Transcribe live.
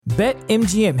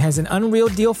BetMGM has an unreal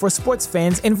deal for sports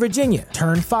fans in Virginia.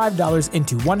 Turn $5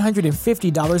 into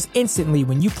 $150 instantly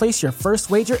when you place your first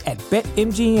wager at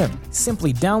BetMGM.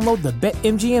 Simply download the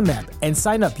BetMGM app and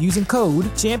sign up using code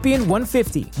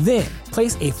Champion150. Then,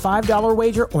 place a $5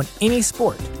 wager on any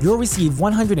sport. You'll receive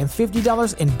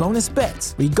 $150 in bonus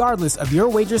bets, regardless of your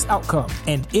wager's outcome.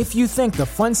 And if you think the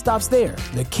fun stops there,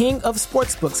 the King of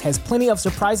Sportsbooks has plenty of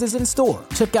surprises in store.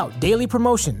 Check out daily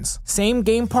promotions,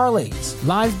 same-game parlays,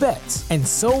 live bets, and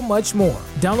so much more.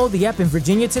 Download the app in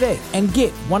Virginia today and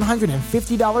get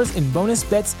 $150 in bonus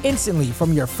bets instantly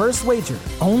from your first wager.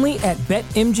 Only at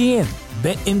BetMGM.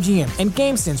 BetMGM and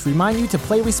GameSense remind you to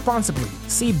play responsibly.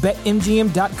 See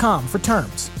BetMGM.com for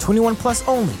terms. 21 plus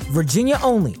only. Virginia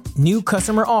only. New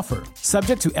customer offer.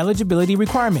 Subject to eligibility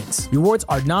requirements. Rewards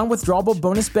are non-withdrawable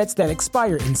bonus bets that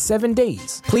expire in 7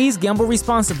 days. Please gamble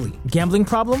responsibly. Gambling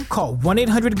problem? Call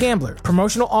 1-800-GAMBLER.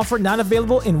 Promotional offer not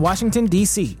available in Washington,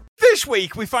 D.C. This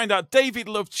week, we find out David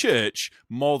loved church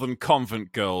more than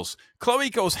convent girls.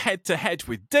 Chloe goes head-to-head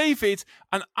with David,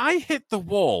 and I hit the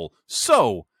wall.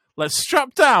 So, let's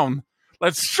strap down,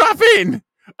 let's strap in,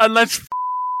 and let's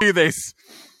do this.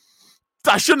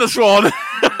 I shouldn't have sworn.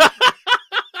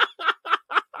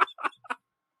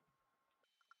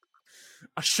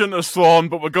 I shouldn't have sworn,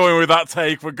 but we're going with that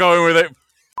take. We're going with it.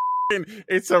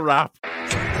 It's a wrap.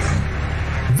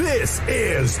 This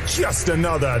is just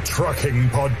another trucking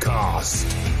podcast.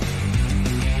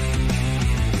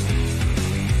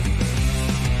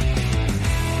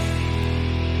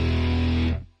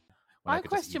 I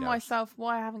question myself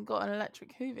why I haven't got an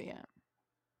electric Hoover yet.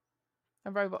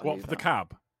 A robot Hoover. What, for the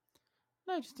cab?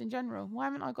 No, just in general. Why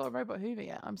haven't I got a robot Hoover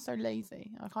yet? I'm so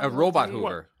lazy. I can't. A robot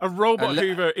Hoover. What? A robot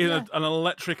Hoover and an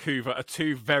electric Hoover are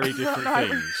two very different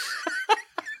things.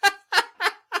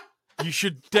 You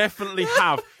should definitely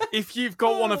have. If you've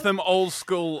got one of them old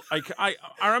school, like I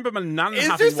remember my nan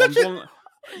having one.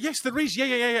 Yes, there is.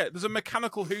 Yeah. There's a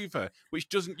mechanical Hoover which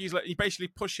doesn't use. Like, you basically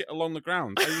push it along the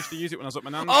ground. I used to use it when I was at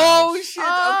my nan's Oh house. shit!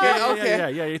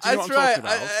 Okay. Yeah. That's right.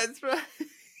 That's right.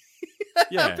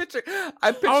 Yeah. I'm picturing.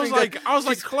 I was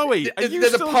like, Chloe, are you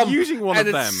still using one of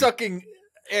them? And it's sucking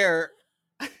air.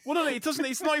 Well, no, it doesn't.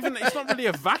 It's not even. It's not really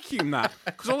a vacuum, that,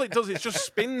 because all it does is just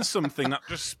spins something that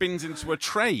just spins into a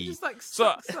tray. Just like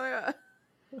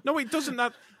No, it doesn't.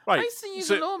 That right. I used to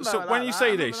use a lawnmower. So when you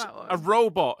say this, a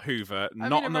robot Hoover,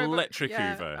 not an electric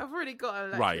Hoover. I've already got an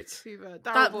electric right. Hoover.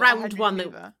 That round one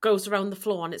Hoover. that goes around the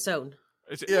floor on its own.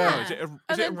 Is it? Yeah. Is it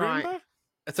a Roomba?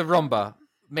 It's a Roomba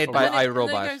made by iRobot. And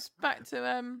then it goes back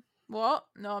to what?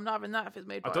 No, I'm not having that if it's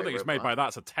made by I don't think it's made by that.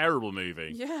 It's a terrible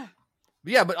movie. Yeah.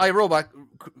 Yeah, but iRobot,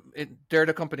 they're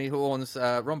the company who owns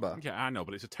Roomba. Yeah, I know,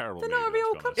 but it's a terrible They're movie. not a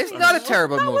real company. It's not a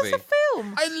terrible movie. That was a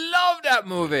film. I love that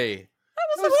movie.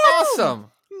 That was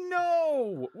awesome.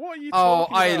 No, what are you Oh,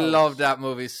 talking I about? love that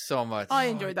movie so much. I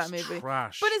enjoyed that movie.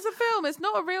 Trash. But it's a film. It's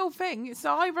not a real thing.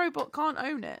 So iRobot can't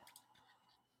own it.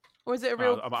 Or is it a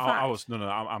real fact?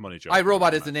 I'm only joking.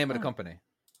 iRobot is the name of the company.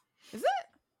 Is it?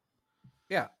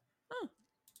 Yeah. Oh.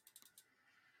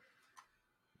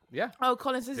 Yeah. Oh,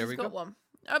 Colin says he's got one.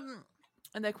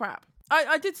 And they're crap.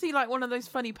 I did see like one of those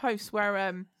funny posts where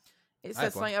it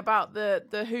says something about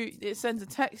the who it sends a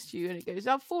text to you and it goes,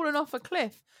 I've fallen off a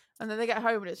cliff, and then they get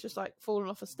home and it's just like fallen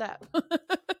off a step.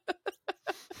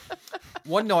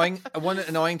 One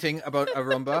annoying thing about a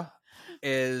Roomba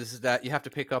is that you have to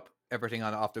pick up everything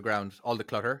off the ground, all the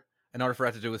clutter, in order for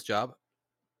it to do its job.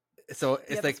 So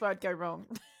it's like that's where I'd go wrong.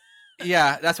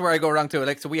 Yeah, that's where I go wrong too.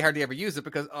 Like, so we hardly ever use it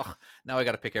because now I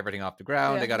got to pick everything off the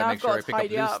ground. Yeah, I got to make sure I pick up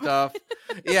loose up. stuff.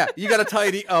 Yeah, you got to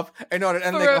tidy up in order.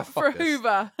 And for a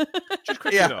Hoover. Just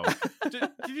quickly though,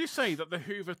 did you say that the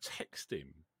Hoover text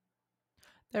him?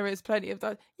 There is plenty of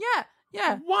that.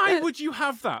 Yeah. Why would you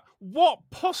have that? What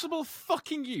possible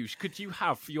fucking use could you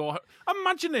have for your?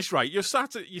 Imagine this, right? You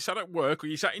sat at work, or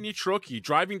you sat in your truck, you're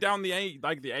driving down the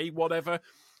A whatever,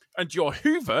 and your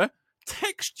Hoover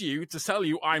text you to tell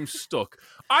you I'm stuck.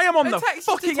 I am on the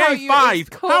fucking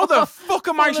A5. How the fuck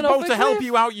am I supposed to help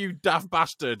you out, you daft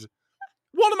bastard?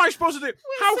 What am I supposed to do?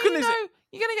 How can this?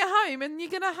 You're gonna get home and you're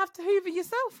gonna have to Hoover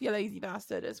yourself, you lazy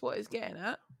bastard. That's what it's getting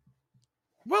at.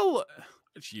 Well,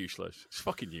 it's useless. It's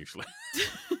fucking useless.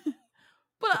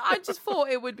 But I just thought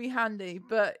it would be handy,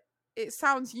 but it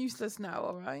sounds useless now,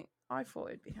 all right? I thought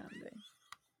it'd be handy.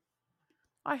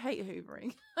 I hate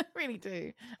hoovering. I really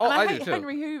do. And I hate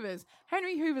Henry Hoovers.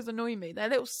 Henry Hoovers annoy me. They're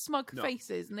little smug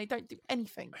faces and they don't do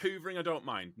anything. Hoovering, I don't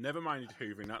mind. Never minded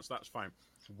hoovering. That's fine.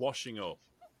 Washing up.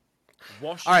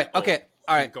 All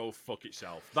right. Go fuck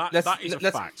itself. That is a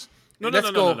fact.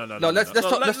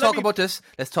 Let's talk about this.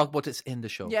 Let's talk about this in the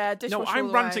show. Yeah, dishwasher. No,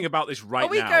 I'm ranting about this right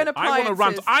we now. going I want to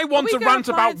rant. appliances? I want Are to we rant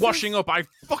going about appliances? washing up. I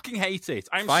fucking hate it.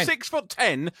 I'm Fine.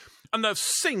 6'10", and the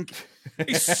sink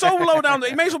is so low down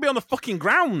that it may as well be on the fucking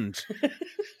ground.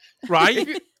 Right?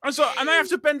 And I have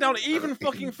to bend down even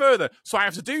fucking further. So I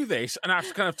have to do this, and I have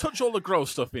to kind of touch all the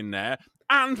gross stuff in there,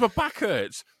 and my back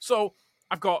hurts. So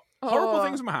I've got horrible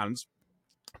things in my hands.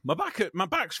 My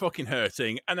back's fucking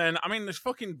hurting, and then I'm in this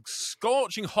fucking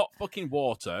scorching hot fucking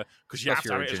water because you have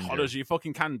to have it as hot as you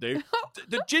fucking can do.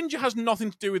 The ginger has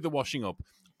nothing to do with the washing up.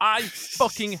 I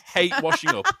fucking hate washing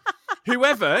up.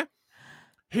 Whoever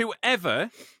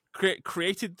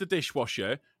created the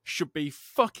dishwasher should be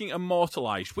fucking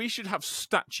immortalized. We should have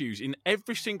statues in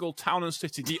every single town and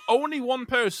city. The only one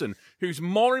person who's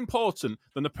more important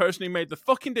than the person who made the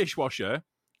fucking dishwasher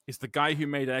is the guy who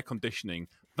made air conditioning.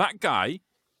 That guy,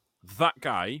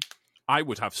 I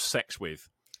would have sex with.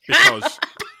 Because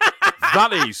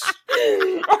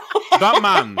that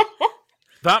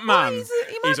man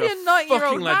He might is be a a 90-year-old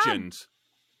fucking man. legend.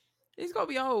 He's got to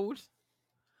be old.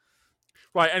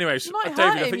 Right, anyways, You might hurt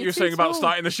David, I him, think you you're were saying too about tall.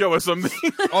 starting the show or something.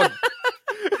 Oh,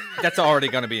 that's already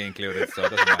going to be included, so it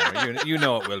doesn't matter. You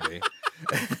know it will be.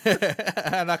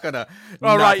 I'm not going to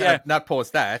not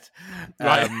post that.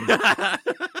 Right.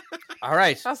 All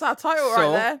right. That's our title So,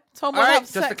 right there. Tom all will right, have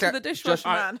just to sex clar- with the dishwasher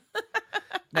man.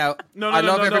 Now, No, I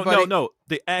love everybody. no.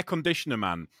 The air conditioner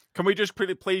man. Can we just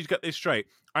please get this straight?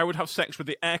 I would have sex with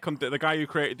the guy who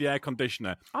created the air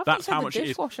conditioner. I That's thought how you much said it the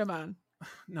is. dishwasher man.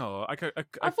 No, I I thought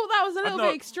that was a little no,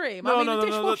 bit extreme. no, I mean, no, the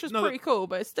no, no, dishwasher's no, pretty cool,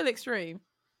 but it's still extreme.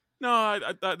 No,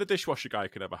 the dishwasher guy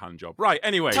could have a hand job. Right,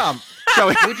 anyway. Tom, shall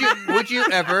we?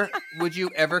 would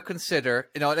you ever consider,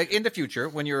 like in the future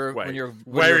when you're Wait, when you're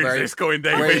where is very, this going,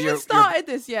 where Have David? we you're- started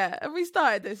this yet? Have we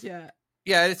started this yet?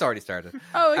 Yeah, it's already started.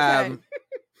 Oh, okay.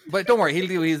 But don't worry, he'll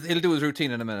do his routine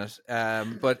in a minute.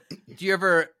 But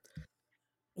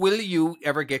will you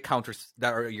ever get counters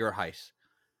that are your height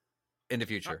in the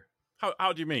future?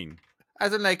 How do you mean?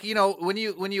 As in, like, when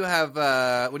you have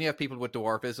people with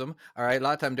dwarfism, all right, a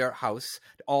lot of time their house,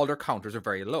 all their counters are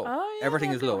very low. Oh, yeah,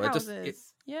 Everything yeah, is low. built It just,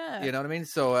 houses. Yeah. you know what I mean.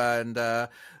 So, and for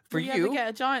Will you ever get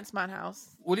a Giants man house?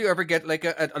 will you ever get like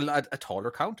a taller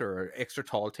counter or extra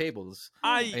tall tables?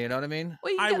 You know what I mean?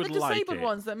 Well, you I can get would the like disabled it.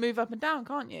 ones that move up and down,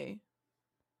 can't you?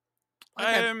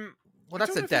 Well, I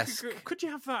that's don't a know if desk. Could you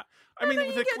have that? I No, mean, no,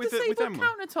 you get with disabled them.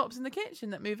 countertops in the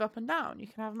kitchen that move up and down. You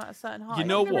can have them at a certain height. You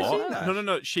know I've never what? seen that.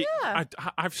 No. Yeah.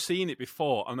 I've seen it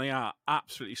before, and they are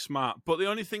absolutely smart. But the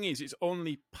only thing is, it's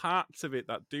only parts of it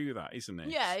that do that, isn't it?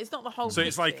 Yeah, it's not the whole. So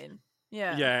it's like- kitchen.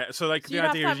 Yeah. Yeah. So like So you the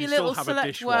have to idea have is your you still little have a select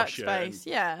dishwasher. workspace.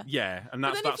 Yeah. Yeah, and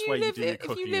But that's then if where you you live do your if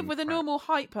cooking. you live with a and crap. normal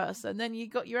height person, then you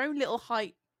got your own little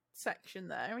height section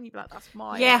there, and you'd be like, "That's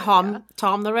my Yeah, area."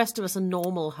 Tom, the rest of us are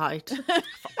normal height.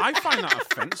 I find that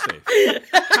offensive.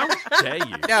 How dare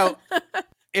you? Now,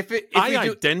 if I we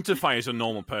do, identify as a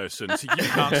normal person, so you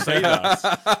can't say that.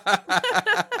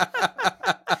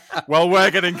 Well,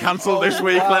 we're getting cancelled this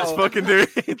week. wow. Let's fucking do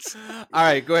it. all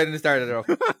right, go ahead and start it off.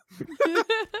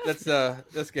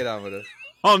 Let's get on with it.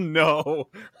 Oh no!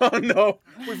 Oh no!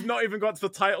 We've not even got to the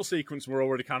title sequence. We're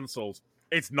already cancelled.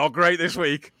 It's not great this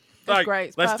week. Right, great.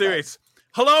 It's let's do perfect. it.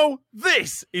 Hello,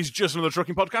 this is Just Another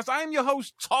Trucking Podcast. I am your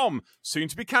host, Tom, soon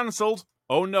to be cancelled.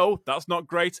 Oh no, that's not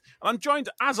great. And I'm joined,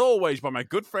 as always, by my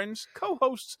good friends,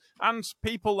 co-hosts, and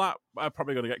people that are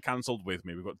probably going to get cancelled with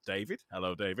me. We've got David.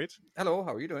 Hello, David. Hello,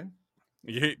 how are you doing?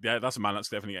 Yeah, that's a man that's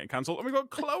definitely getting cancelled. And we've got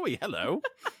Chloe. Hello.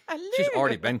 Hello. She's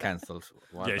already been cancelled.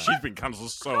 Yeah, she's been cancelled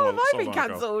so How have I so been long ago.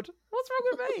 cancelled? What's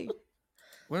wrong with me?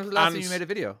 When was the last time And- you made a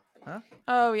video? Huh?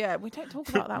 Oh yeah, we don't talk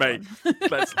about that Mate, one.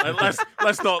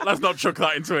 let's not chuck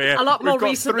that into here. A lot more We've got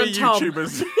recent 3 than Tom.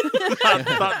 YouTubers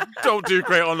that don't do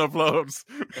great on uploads.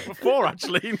 4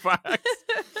 actually, in fact.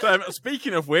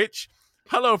 Speaking of which,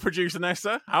 hello, producer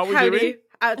Nessa. How are we doing? Howdy.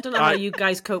 I don't know how you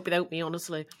guys cope without me,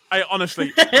 honestly. I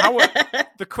honestly,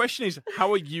 the question is,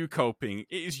 how are you coping?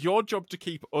 It is your job to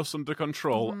keep us under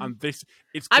control, and it's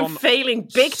I'm gone failing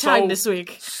big so- time this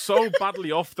week. so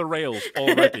badly off the rails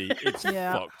already. It's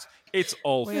Yeah. fucked. It's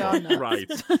all We are fucked, nuts. right?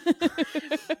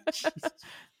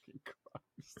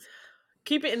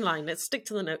 Keep it in line. Let's stick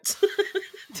to the notes.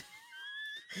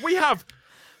 We have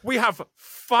 5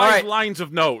 right. lines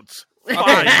of notes. Okay,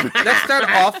 5.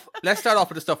 let's start off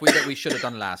with the stuff that we should have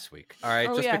done last week. All right,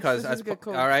 Oh, just yes, because. this is a good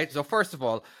call. All right, so first of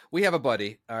all, we have a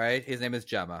buddy. All right, his name is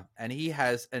Gemma, and he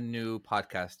has a new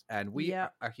podcast, and we Yeah.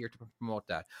 are here to promote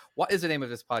that. What is the name of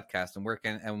this podcast, and where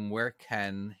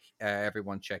can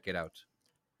everyone check it out?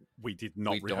 We did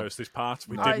not We don't. rehearse this part.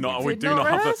 We I did not. did We do not not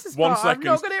have rehearse the this 1 part. I've second.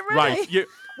 not got it ready. Right.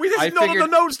 This I is not on figured-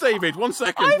 the notes, David. 1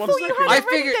 second. I 1 thought you second. had I it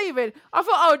ready, figured- David. I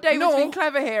thought, oh, David's No. been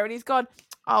clever here, and he's gone.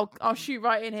 I'll shoot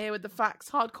right in here with the facts,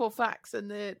 hardcore facts, and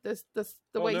the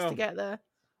ways no. to get there.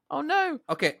 Oh no!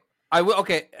 Okay, I will.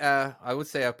 Okay, I would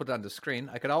say I put it on the screen.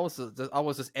 I could always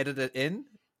just edit it in.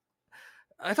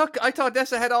 I thought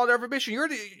Dessa had all their information. You're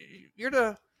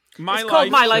the. My It's called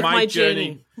My Life, My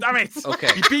Journey. Damn it. Okay.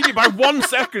 You beat me by 1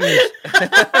 second.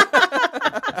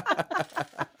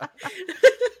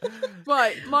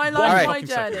 Right, my life, Alright. my Fucking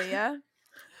second. journey. Yeah.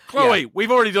 Chloe,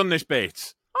 we've already done this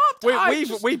bit.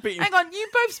 We've beaten. Hang on, you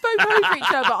both spoke over each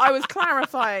other. I was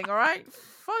clarifying. All right,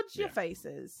 fudge your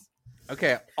faces.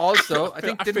 Okay. Also, I I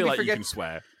think feel didn't we like you forget? can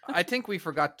swear. I think we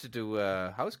forgot to do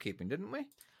housekeeping, didn't we?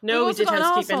 No, we also did got an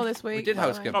housekeeping. arsehole this week. We did by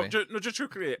the way. housekeeping. Oh, just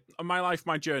quickly, My Life,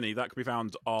 My Journey, that can be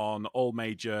found on all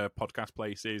major podcast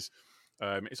places.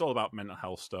 It's all about mental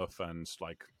health stuff and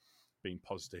like being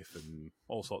positive and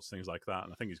all sorts of things like that.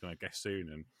 And I think he's going to guest soon.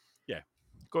 And yeah,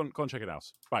 go and check it out.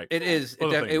 Right, It is.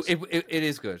 Other things. It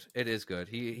is good. It is good.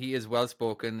 He is well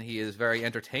spoken. He is very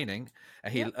entertaining.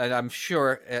 And and I'm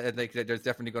sure like there's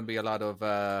definitely going to be a lot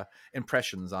of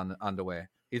impressions on the way.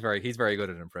 He's very good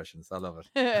at impressions. I love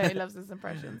it. He loves his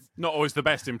impressions. Not always the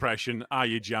best impression. Are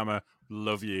you, Jammer?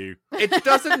 Love you. It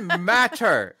doesn't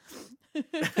matter.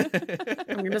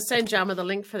 I'm going to send Jammer the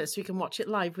link for this so you can watch it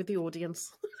live with the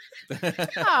audience.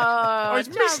 Oh, He's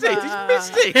missed it. Jammer.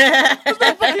 He's missed it. There's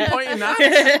no fucking point in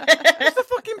that. What's the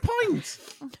fucking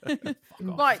point?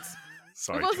 Right,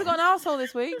 Sorry, we've also John. got an arsehole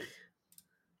this week.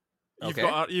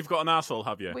 Okay. You've got an arsehole,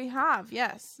 have you? We have,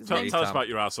 yes. His Tell name's us Tom. about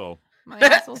your arsehole. my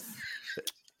arsehole.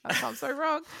 That sounds so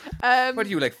wrong. What are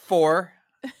you like 4?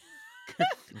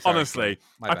 I'm sorry, Honestly,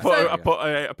 my I bad. put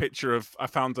a picture of. I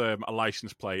found a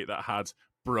license plate that had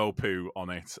bro poo on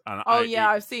it, and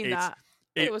I've seen that.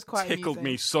 It It was quite tickled amusing.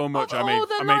 me so much. Of I all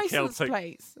the made Kel license take.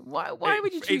 plates. Why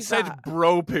would you choose It said that?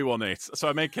 bro poo on it, so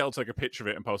I made Kel take a picture of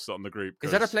it and post it on the group. Is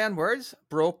that a 'cause- play on words?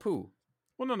 Bro poo.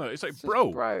 Well, no, it's like It's just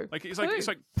bro. bro. Like it's Poo.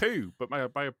 like poo, but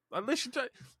listen to.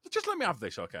 Just let me have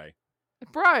this, okay?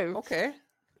 Bro. Okay.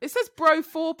 It says bro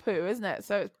for poo, isn't it?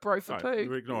 So it's bro for Right, poo.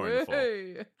 you're ignoring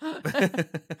the Woo.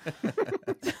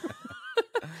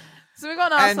 So we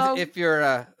got an And arsehole. if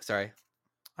you're sorry,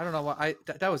 I don't know what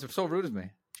that was so rude of me.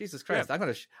 Jesus Christ! Yeah.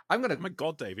 I'm gonna. Oh my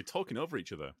God, David, talking over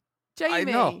each other.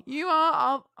 Jamie, know. you are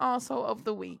our arsehole of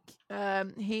the week.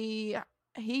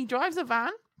 He drives a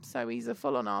van, so he's a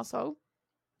full-on arsehole.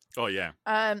 Oh yeah.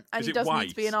 And Is he it does white? need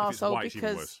to be an If it's arsehole white, it's even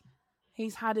because worse.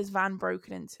 he's had his van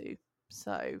broken into.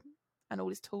 So, and all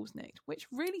his tools nicked, which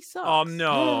really sucks. Oh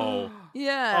no.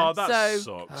 Yeah. Oh, that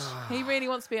so sucks. he really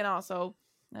wants to be an arsehole.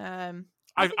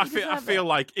 I think you feel deserve it.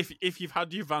 like if you've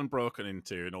had your van broken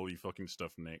into and all your fucking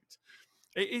stuff nicked,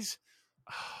 it is.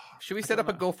 Should we I set up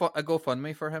don't a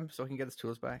GoFundMe for him so he can get his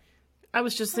tools back? I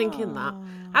was just thinking that. Oh,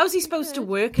 How's he supposed to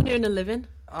work and earn a living?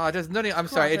 There's nothing. I'm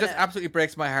sorry. It just it. absolutely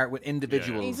breaks my heart when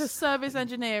individuals. He's a service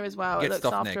engineer as well. He Get looks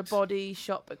stuff after nicked. body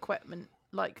shop equipment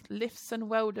like lifts and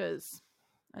welders,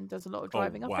 and does a lot of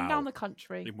driving up and wow. down the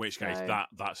country. In which case, So-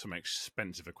 that's some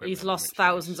expensive equipment. He's in lost which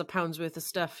thousands case, of pounds worth of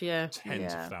stuff, yeah.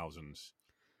 tens Yeah. of thousands,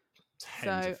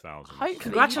 tens So, of thousands. hopefully-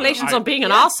 Congratulations I- on being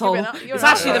an Yeah, arsehole. you're It's an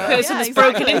actually the arsehole. person Yeah, that's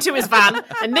exactly. broken into his van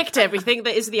and nicked everything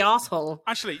that is the arsehole.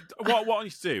 Actually, what I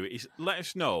need to do is let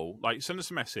us know. Like, send us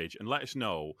a message and let us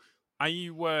know. Are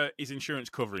you? Is insurance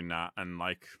covering that? And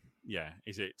like, yeah,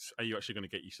 is it? Are you actually going to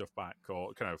get your stuff back,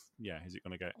 or kind of? Yeah, is it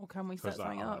going to get? Or can we set Because that-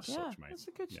 something oh, up? that Yeah, sucks, mate. that's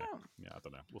a good Yeah. shout. Yeah, I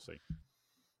don't know. We'll see.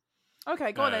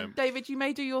 Okay, go on then, David. You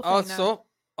may do your thing now.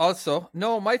 Also,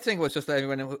 no, my thing was just that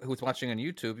anyone who's watching on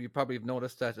YouTube, you probably have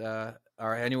noticed that,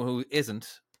 or anyone who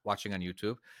isn't watching on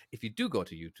YouTube, if you do go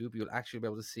to YouTube, you'll actually be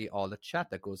able to see all the chat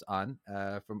that goes on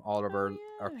from all of our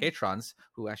yeah. patrons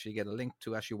who actually get a link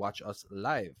to actually watch us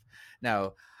live.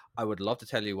 Now, I would love to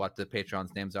tell you what the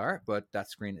patrons' names are, but that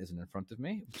screen isn't in front of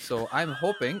me. So I'm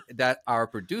hoping that our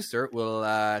producer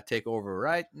will take over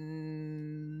right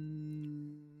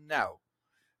now.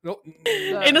 No,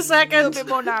 In a A second. little bit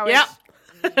more now. Yep.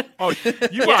 Oh,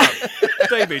 you are,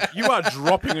 David. You are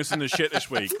dropping us in the shit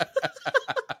this week.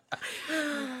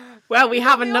 Well, we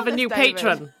have Be another honest, new David.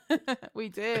 patron. We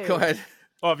do. go ahead.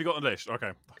 Oh, have you got the list?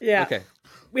 Okay. Yeah. Okay.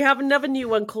 We have another new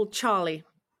one called Charlie.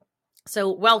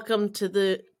 So welcome to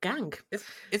the gang.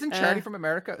 Isn't Charlie from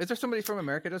America? Is there somebody from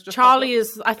America that's just Charlie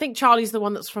is? I think Charlie's the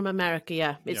one that's from America.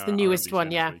 Yeah, it's the newest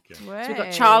one. Yeah. Week, So we've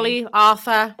got Charlie,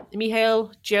 Arthur,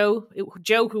 Mihail, Joe,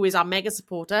 who is our mega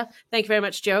supporter. Thank you very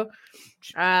much, Joe.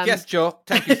 Yes, Joe.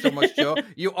 Thank you so much, Joe.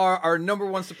 You are our number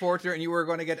one supporter, and you are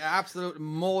going to get absolute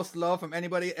most love from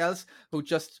anybody else who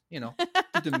just, do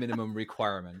the minimum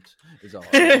requirement is all.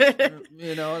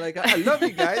 Like I love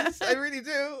you guys. I really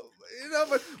do.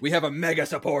 But we have a mega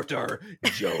supporter,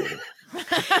 Joe.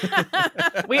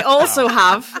 We also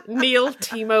have Neil,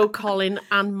 Timo, Colin,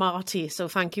 and Marty. So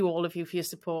thank you all of you for your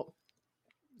support.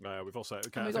 We've also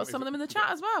and we've got some of them in the chat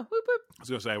as well. Whoop, whoop. I was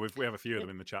going to say we have a few of them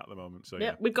in the chat at the moment. So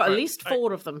yeah, we've got at least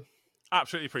 4 of them.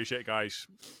 Absolutely appreciate it, guys.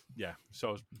 Yeah,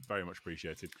 so very much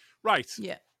appreciated. Right.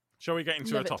 Yeah. Shall we get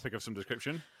into a topic of some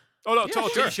description? Oh no,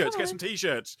 t-shirts. Get some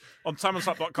t-shirts on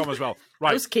timeandslap.com as well.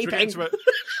 Right. Housekeeping.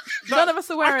 None of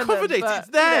us are wearing them. I covered it. It's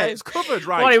there. It's covered.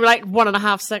 Right. Only like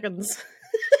 1.5 seconds.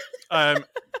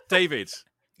 David.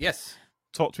 Yes.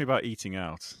 Talk to me about eating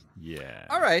out. Yeah.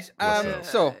 All right.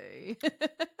 So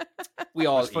we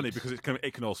all. It's funny because it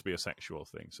can also be a sexual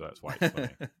thing, so that's why it's funny.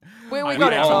 we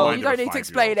got it, Tom. You don't need to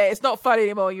explain it. It's not funny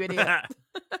anymore, you idiot.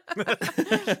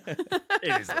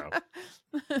 It is though.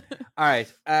 All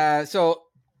right. So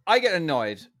I get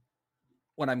annoyed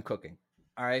when I'm cooking.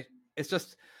 All right. It's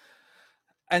just,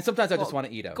 and sometimes I just want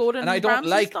to eat out, Gordon and I don't Ramsay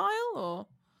like style or.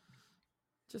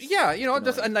 Just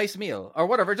just a nice meal or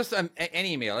whatever, just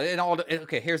any meal.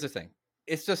 Okay, here's the thing.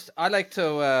 It's just I like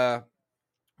to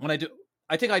when I do.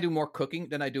 I think I do more cooking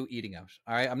than I do eating out.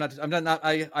 All right, I'm not.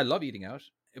 I love eating out,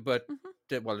 but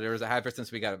there's a habit since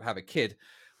we got to have a kid.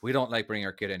 We don't like bringing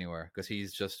our kid anywhere because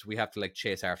we have to like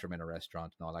chase after him in a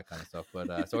restaurant and all that kind of stuff.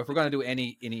 But so if we're going to do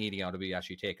any eating out, it'll be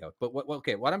actually takeout. But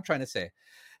what I'm trying to say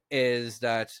is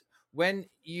that when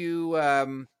you're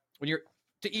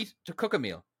to cook a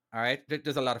meal. All right,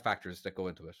 there's a lot of factors that go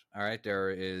into it. All right, there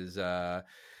is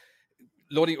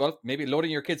loading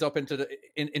your kids up into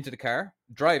the car,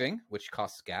 driving, which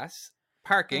costs gas,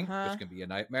 parking, which can be a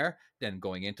nightmare, then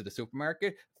going into the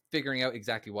supermarket, figuring out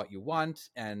exactly what you want,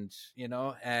 and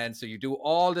so you do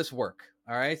all this work.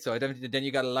 All right, so then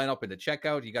you got to line up in the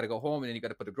checkout, you got to go home, and then you got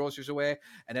to put the groceries away,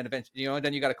 and then eventually,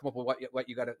 then you got to come up with what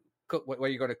you got to cook, what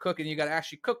you're going to cook, and you got to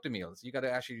actually cook the meals. You got to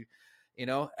actually,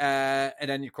 and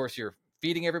then of course you're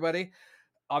feeding everybody,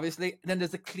 obviously. And then there's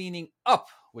the cleaning up,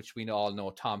 which we all know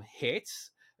Tom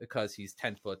hates because he's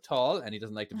 10 foot tall and he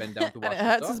doesn't like to bend down to wash it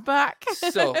hurts his back.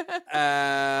 So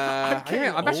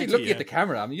I'm actually looking at the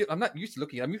camera. I'm not used to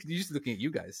looking. I'm used to looking at you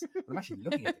guys. I'm actually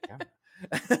looking at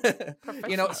the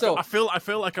camera. So I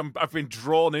feel like I've been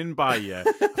drawn in by you.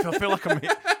 I feel like I'm.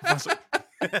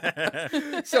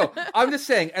 So I'm just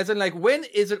saying, as in, like, when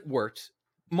is it worth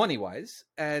money-wise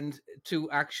and to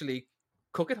actually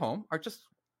cook at home or just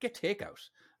get takeout,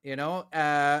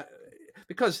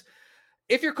 because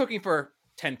if you're cooking for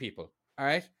 10 people, all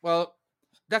right, well,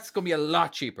 that's going to be a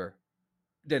lot cheaper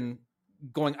than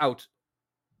going out.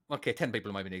 Okay, 10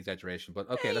 people might be an exaggeration, but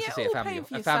okay, let's just say a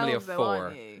family of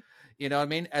 4. You know what I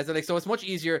mean? So it's much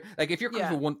easier. Like if you're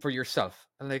cooking for yourself,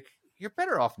 and like you're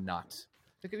better off not.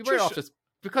 Like, you're better off just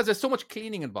because there's so much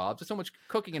cleaning involved, there's so much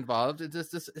cooking involved.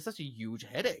 It's such a huge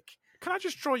headache. Can I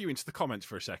just draw you into the comments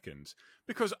for a second?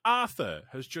 Because Arthur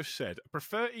has just said, I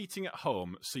prefer eating at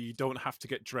home so you don't have to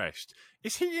get dressed.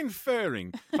 Is he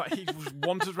inferring that he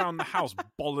wanders around the house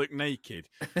bollock naked?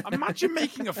 Imagine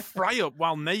making a fry-up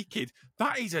while naked.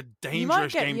 That is a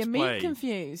dangerous game to play. You might get your meat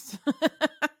confused.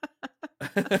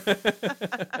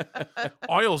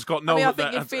 Oil's got no... I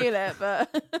think you feel it, but...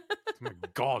 Oh my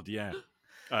God, yeah.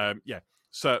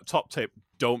 So, top tip,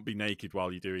 don't be naked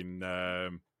while you're doing...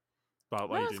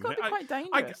 it's got to be quite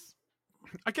dangerous.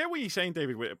 I get what you're saying,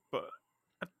 David, but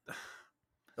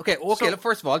okay. So,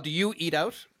 first of all, do you eat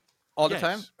out all the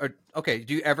time? Or do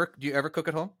you ever cook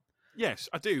at home? Yes,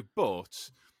 I do. But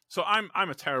so I'm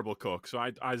a terrible cook. So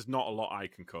there's not a lot I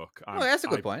can cook. That's a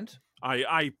good point.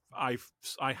 I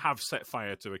have set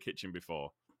fire to a kitchen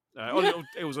before.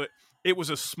 It was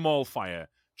a small fire,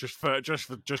 just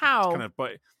how? Kind of.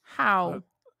 But how?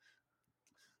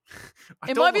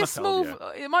 It might be small.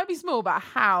 It might be small, but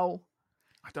how?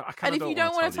 And if you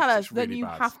don't want to tell us, then you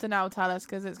have to now tell us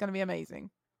because it's going to be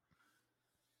amazing.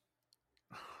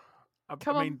 I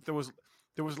mean, there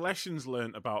was lessons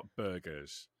learned about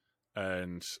burgers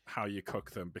and how you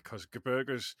cook them because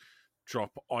burgers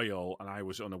drop oil, and I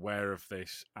was unaware of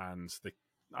this. And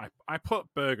I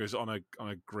put burgers on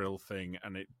a grill thing,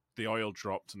 and the oil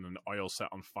dropped, and then the oil set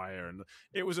on fire, and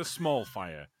it was a small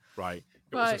fire. Right.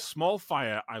 It was a small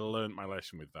fire. I learned my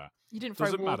lesson with that. You didn't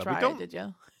throw water at it, did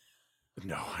you?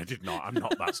 No, I did not. I'm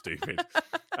not that stupid.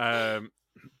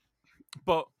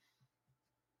 But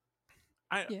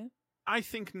Yeah. I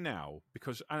think now,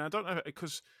 because, and I don't know,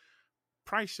 because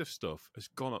price of stuff has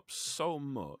gone up so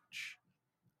much,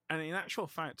 and in actual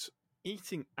fact,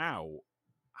 eating out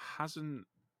hasn't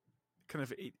kind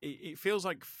of it feels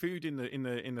like food in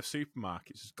the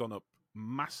supermarkets has gone up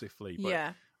massively, but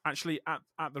Yeah. actually at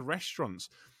the restaurants.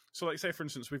 So, like, say for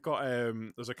instance, we've got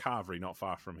there's a carvery not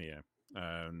far from here,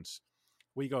 and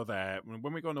we go there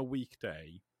when we go on a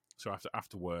weekday. So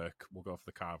after work, we'll go for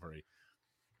the carvery.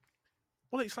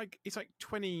 Well, it's like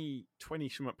 20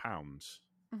 something pounds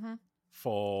Mm-hmm.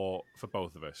 for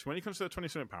both of us. When it comes to the 20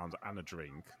 something pounds and a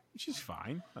drink, which is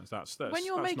fine. That's When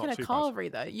you're that's making not a too bad.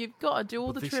 carvery, though, you've got to do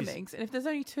all But the this is- trimmings, and if there's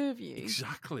only two of you,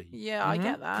 Exactly. yeah, I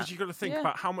get that. Because you've got to think Yeah.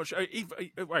 about how much.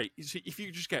 Wait, you see, if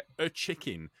you just get a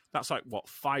chicken, that's like what,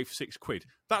 5-6 quid.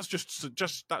 That's just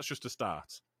a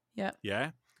start. Yeah.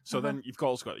 Yeah. So then you've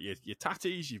also got your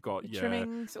tatties, you've got The your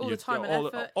trimmings, all your- the time and all,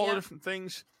 effort. all yeah. the different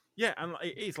things. Yeah, and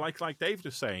it is like David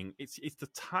was saying, it's the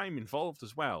time involved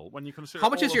as well when you consider. How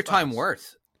much all is of your time that.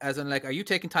 worth? As in, like, are you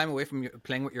taking time away from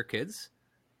playing with your kids?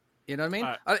 You know what I mean?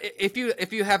 Uh, If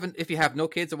you have no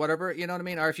kids or whatever, you know what I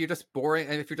mean? Or if you're just boring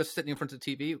and if you're just sitting in front of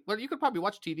the TV, well, you could probably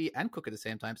watch TV and cook at the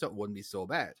same time, so it wouldn't be so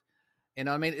bad. You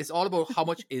know what I mean? It's all about how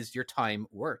much is your time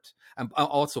worth. And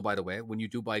also, by the way, when you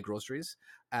do buy groceries,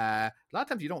 a lot of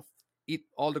times you don't eat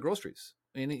all the groceries.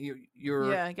 I mean, you're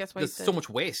Yeah, I guess there's so much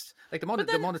waste. Like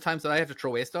the amount of times that I have to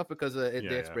throw away stuff because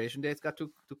the expiration date's got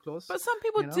too close. But some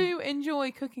people you know? do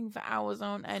enjoy cooking for hours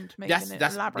on end, making an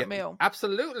elaborate meal.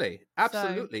 Absolutely.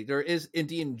 There is in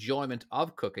the enjoyment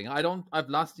of cooking. I've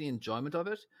lost the enjoyment of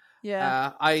it.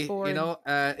 Yeah, boring.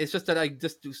 It's just that I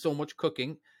just do so much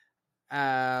cooking.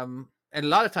 And a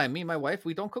lot of time, me and my wife,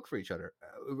 we don't cook for each other.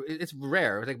 It's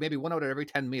rare. Like maybe 1 out of every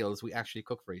 10 meals we actually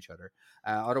cook for each other.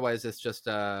 Otherwise, it's just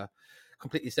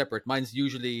completely separate. Mine's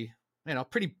usually,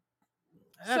 pretty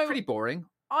boring.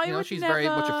 She's very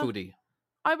much a foodie.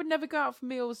 I would never go out for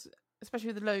meals,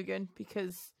 especially with Logan,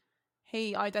 because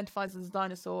he identifies as a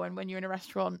dinosaur. And when you're in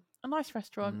a nice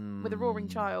restaurant with a roaring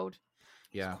child,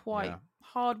 it's quite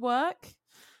hard work.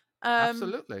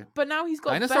 Absolutely. But now he's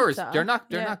got dinosaurs. better. They're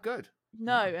not good.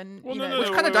 No, and Which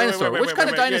kind of dinosaur? Which kind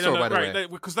of dinosaur, by the way?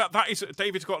 Because that is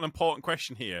David's got an important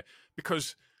question here,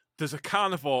 because there's a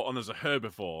carnivore and there's a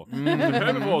herbivore. The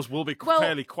herbivores will be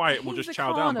fairly quiet. We'll just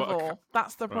chow down. But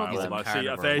that's the problem.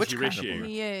 There's your issue.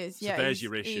 He is. So Yeah, there's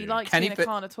your issue. He likes being a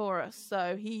Carnotaurus,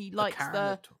 so he likes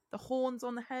the horns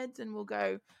on the head, and will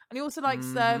go. And he also likes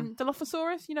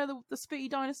Dilophosaurus. You know, the spitty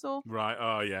dinosaur. Right.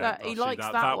 Oh yeah. He likes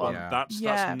that one. That's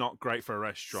not great for a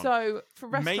restaurant. So for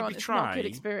restaurant, it's not a good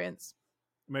experience.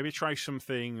 Maybe try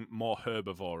something more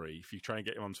herbivory. If you try and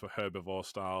get him onto a herbivore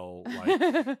style,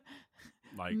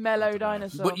 like mellow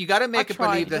dinosaur. But you got to make it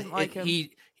believe that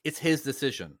it's his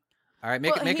decision. All right,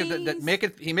 make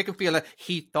him feel like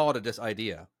he thought of this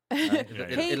idea. Right?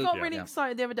 He got really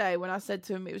excited the other day when I said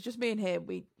to him, it was just me and him.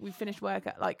 We finished work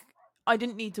at I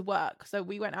didn't need to work, so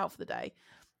we went out for the day.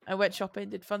 I went shopping,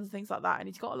 did fun things like that, and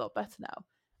he's got a lot better now.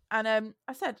 And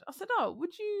I said, oh,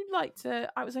 would you like to?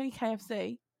 I was only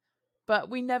KFC.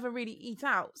 But we never really eat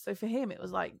out. So for him, it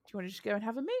was like, do you want to just go and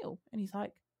have a meal? And he's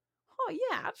like, oh,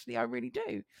 yeah, actually, I really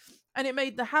do. And it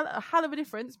made a hell of a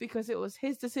difference because it was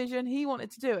his decision. He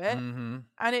wanted to do it. Mm-hmm.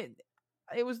 And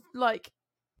it was like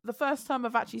the first time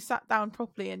I've actually sat down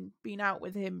properly and been out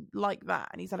with him like that.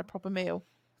 And he's had a proper meal.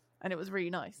 And it was really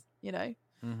nice,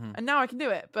 Mm-hmm. And now I can do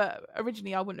it. But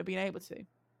originally, I wouldn't have been able to.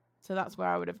 So that's where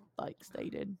I would have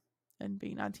stayed in and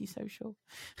been antisocial.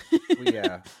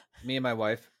 Me and my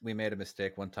wife, we made a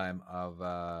mistake one time of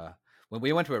when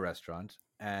we went to a restaurant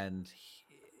and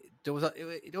there was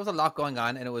a lot going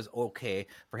on, and it was okay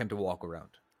for him to walk around.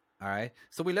 All right,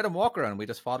 so we let him walk around. We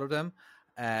just followed him,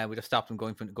 and we just stopped him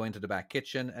going to the back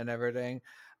kitchen and everything.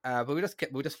 But we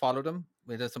just followed him.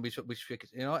 We did some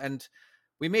and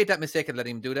we made that mistake of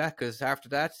letting him do that because after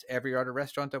that, every other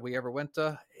restaurant that we ever went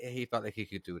to, he felt like he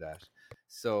could do that.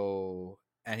 So.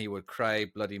 And he would cry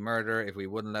bloody murder if we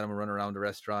wouldn't let him run around the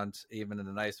restaurant, even in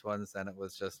the nice ones. And it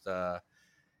was just, so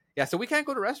we can't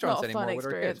go to restaurants anymore with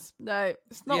our kids. No,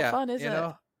 it's not fun, is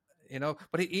it?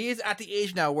 But he is at the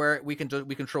age now where we can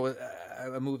throw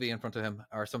a movie in front of him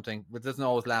or something. It doesn't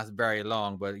always last very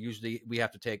long, but usually we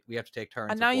have to take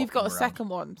turns. And now you've got a second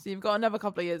one, so you've got another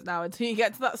couple of years now until you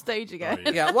get to that stage again.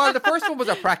 Oh, yeah. Well, the first one was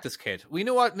a practice kid. We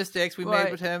knew what mistakes we made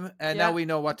with him, and now we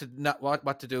know what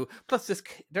to do. Plus,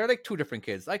 they're like two different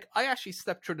kids. Like I actually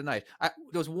slept through the night. There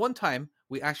was one time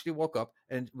we actually woke up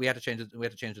and we had to change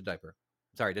the diaper.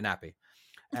 Sorry, the nappy,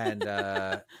 and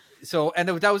that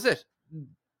was it.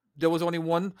 There was only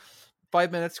one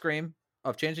 5-minute scream,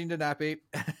 of changing the nappy,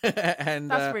 and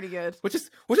That's really good. which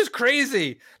is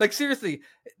crazy. Like seriously,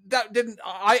 that didn't.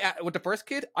 I with the first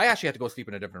kid, I actually had to go sleep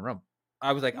in a different room.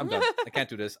 I was like, I'm done. I can't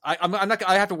do this. I'm not.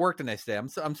 I have to work the next day. I'm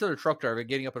still a truck driver,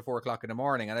 getting up at 4:00 in the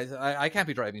morning, and I can't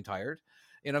be driving tired.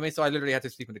 You know what I mean? So I literally had to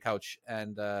sleep on the couch,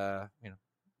 and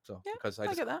so Yeah, because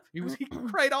I get that. he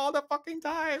cried all the fucking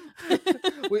time.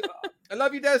 I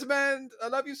love you, Desmond. I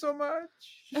love you so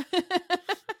much.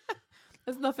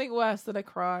 There's nothing worse than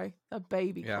a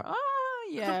baby Yeah. cry.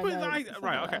 Yeah, But no, I, it's nothing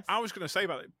right, okay. worse. I was going to say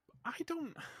about it. I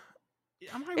don't.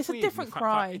 Am I It's a weird in different the fact that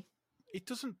cry. It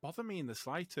doesn't bother me in the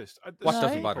slightest. What No.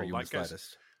 doesn't bother you in the like,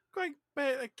 slightest?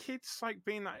 like kids like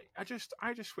being like, I just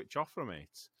switch off from it.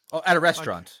 Oh, at a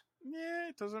restaurant. Yeah,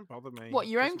 it doesn't bother me. What,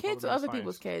 your It own doesn't bother kids me or in other the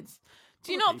people's slightest. kids?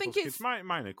 Do you Other not think people's it's kids.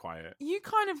 Mine are quiet. you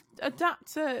kind of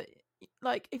adapt to,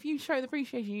 like, if you show the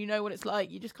appreciation, you know what it's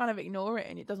like, you just kind of ignore it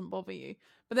and it doesn't bother you.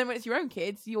 But then when it's your own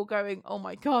kids, you're going, oh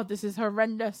my god, this is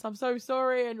horrendous, I'm so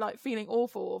sorry, and like feeling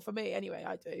awful. Or for me anyway,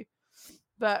 I do.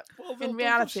 But Well, in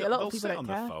reality, sit, a lot they'll of people sit don't on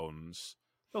care. their phones.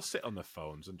 They'll sit on their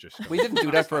phones and just. We didn't do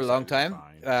that for a long absolutely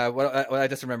time. fine. What I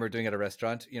just remember doing at a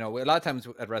restaurant. You know, a lot of times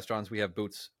at restaurants we have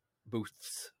booths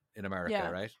in America, Yeah.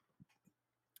 right?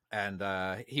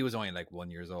 And he was only like 1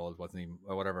 year old, wasn't he,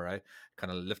 or whatever, right?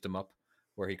 Kind of lift him up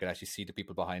where he could actually see the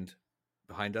people behind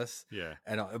us. Yeah.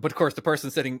 And but of course, the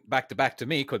person sitting back to back to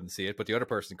me couldn't see it, but the other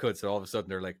person could. So all of a sudden,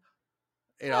 they're like,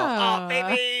 Ah. oh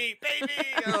baby,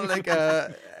 like,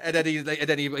 and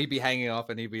then he'd be hanging up,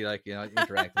 and he'd be like,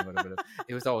 interacting with him.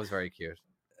 It was always very cute.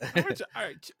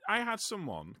 I had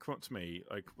someone come up to me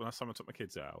like when last time I took my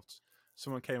kids out.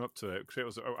 Someone came up to it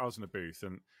because I was in a booth,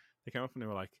 and they came up and they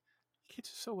were like, "Kids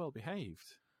are so well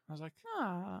behaved." I was like,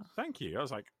 Ah. "Thank you." I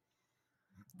was like,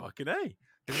 "Fucking A."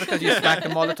 Is it because you smack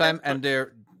them all the time, and they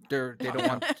don't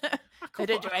want? They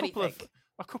don't do anything.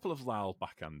 A couple of loud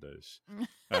backhanders.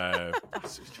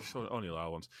 It's just only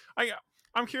loud ones.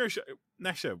 I'm curious,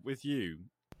 Nesha, with you,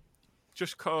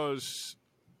 just because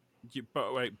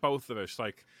both of us,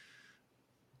 like,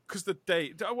 because the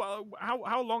day. Well,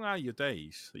 how long are your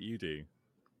days that you do?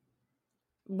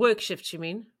 Work shifts, you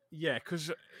mean? Yeah,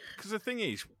 because the thing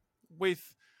is, when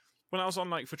I was on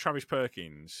like for Travis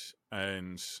Perkins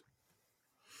and.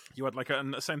 You had like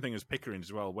the same thing as Pickering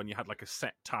as well. When you had like a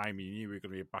set time, you knew you were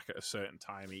going to be back at a certain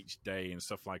time each day and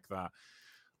stuff like that.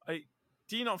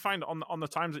 Do you not find on the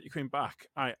times that you're coming back?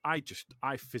 I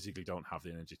physically don't have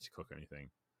the energy to cook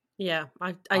anything. Yeah,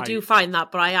 I do find that,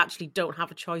 but I actually don't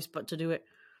have a choice but to do it.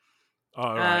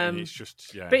 Oh, right. And it's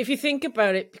just, yeah. But if you think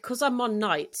about it, because I'm on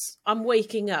nights, I'm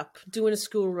waking up, doing a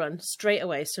school run straight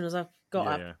away as soon as I've got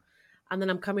up. Yeah. And then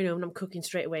I'm coming home and I'm cooking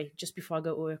straight away just before I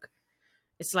go to work.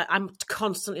 It's like I'm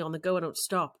constantly on the go. I don't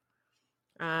stop.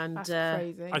 And That's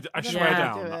crazy. I swear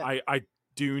down, I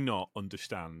do not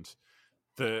understand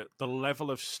the level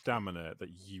of stamina that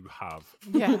you have.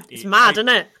 Yeah, it's mad, isn't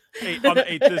it?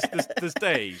 There's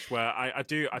days where I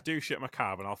do shit in my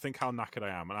cab and I'll think how knackered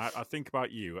I am, and I think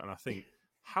about you and I think,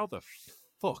 how the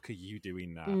fuck are you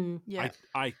doing that? Yeah.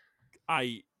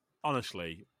 I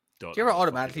honestly don't. Do you ever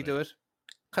automatically do it?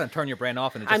 Kind of turn your brain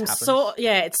off and it just happens.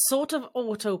 It's sort of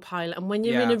autopilot, and when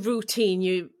you're in a routine,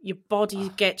 your body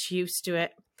gets used to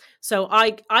it. So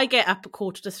I get up at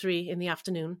 2:45 in the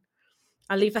afternoon.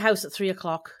 I leave the house at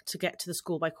 3:00 to get to the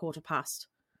school by 3:15.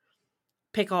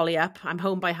 Pick Ollie up. I'm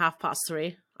home by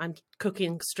 3:30. I'm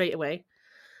cooking straight away.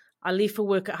 I leave for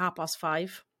work at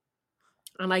 5:30,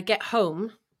 and I get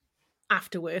home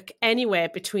after work anywhere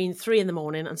between 3 a.m.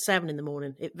 and 7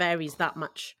 a.m. It varies that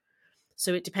much.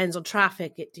 So it depends on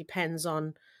traffic. It depends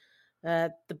on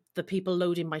the people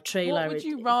loading my trailer. What would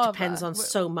you it rather? depends on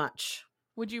so much.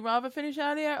 Would you rather finish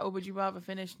earlier or would you rather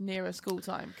finish nearer school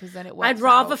time? Because then it works I'd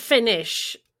rather out.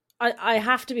 finish. I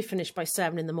have to be finished by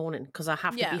 7 a.m. because I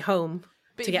have to be home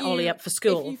But to if get Ollie up for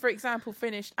school. If you, for example,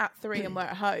 finished at 3 and were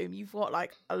at home, you've got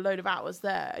like a load of hours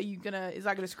there. Is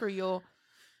that gonna screw your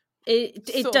It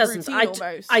sort of doesn't. routine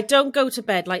almost? I don't go to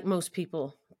bed like most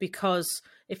people, because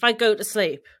if I go to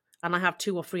sleep and I have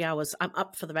 2 or 3 hours, I'm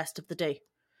up for the rest of the day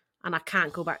and I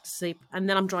can't go back to sleep, and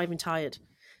then I'm driving tired.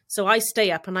 So I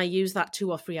stay up and I use that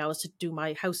 2 or 3 hours to do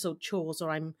my household chores, or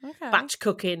I'm batch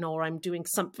cooking, or I'm doing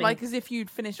something like as if you'd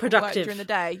finished productive work during the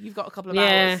day. You've got a couple of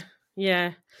hours.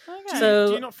 Yeah. Okay. So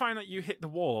do you not find that you hit the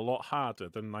wall a lot harder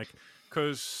than like,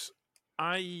 because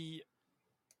I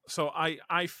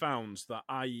found that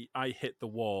I hit the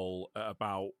wall at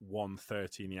about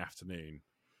 1:30 in the afternoon.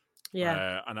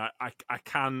 Yeah.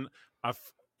 And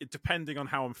depending on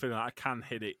how I'm feeling, I can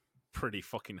hit it pretty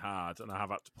fucking hard, and I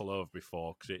have had to pull over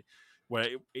before because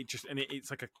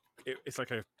it's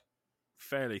like a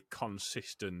fairly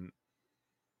consistent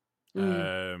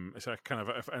It's a kind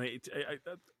of, and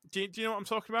do you know what I'm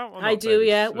talking about? I do,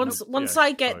 yeah. Once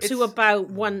I get sorry. to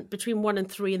about between 1 and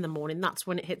 3 in the morning, that's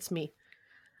when it hits me.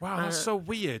 Wow, that's so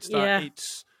weird that yeah.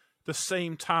 it's the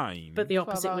same time, but the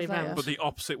opposite way 12 hours round. but the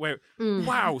opposite way.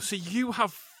 Wow, so you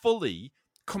have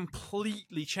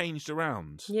completely changed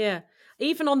around. Yeah,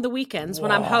 even on the weekends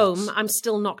when I'm home, I'm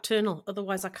still nocturnal.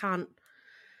 Otherwise, I can't.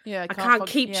 Yeah, I can't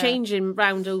keep changing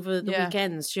round over the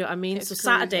weekends. Do you know what I mean? It So screws,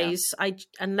 Saturdays,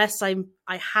 unless I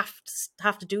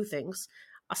have to do things,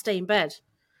 I stay in bed,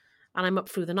 and I'm up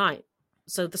through the night.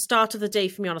 So the start of the day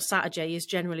for me on a Saturday is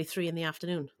generally 3 in the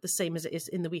afternoon, the same as it is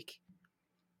in the week.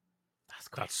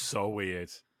 That's so weird.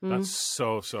 That's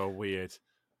so weird.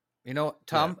 You know,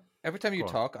 Tom. Yeah. Every time you Go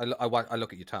on. talk, I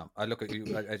look at you, Tom. I look at you.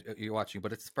 You're watching,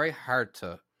 but it's very hard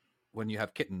to when you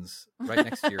have kittens right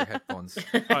next to your headphones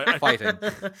fighting.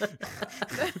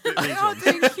 They are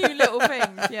doing cute little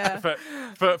things. Yeah.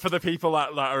 For the people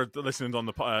that are listening on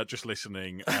the just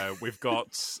listening, we've got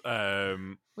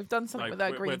we've done something with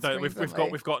our green screens.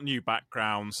 We've got new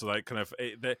backgrounds, so like kind of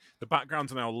the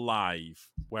backgrounds are now live,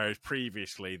 whereas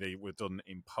previously they were done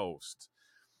in post.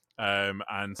 And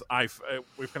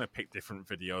we've kind of picked different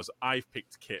videos. I've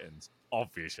picked kittens.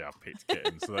 Obviously, I've picked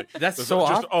kittens. So like, That's so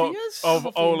just obvious. of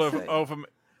all of them.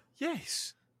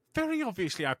 Yes, very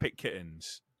obviously, I picked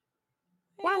kittens.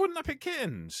 Why wouldn't I pick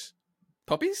kittens?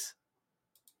 Puppies?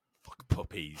 Fuck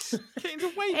puppies. Kittens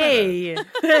are way better.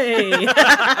 Hey.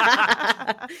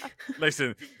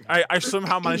 Listen, I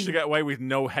somehow managed to get away with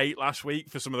no hate last week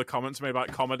for some of the comments made about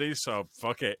comedies, so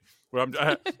fuck it. Well,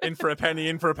 I'm in for a penny,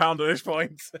 in for a pound at this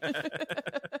point.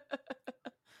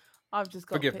 I've just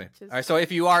got Forgive pictures. me. All right, so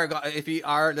if you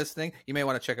are listening, you may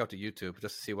want to check out the YouTube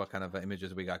just to see what kind of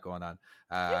images we got going on.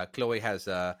 Chloe has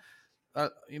I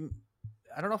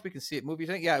don't know if we can see it. Movie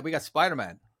thing. Yeah, we got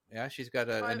Spider-Man. Yeah, she's got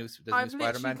a new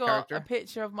Spider-Man character. I've got a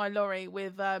picture of my lorry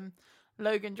with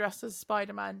Logan dressed as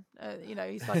Spider-Man.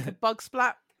 He's like a bug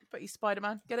splat, but he's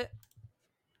Spider-Man. Get it?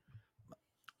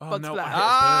 Oh Bug no, splat.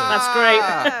 That's great.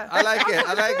 Yeah.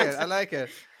 I like it.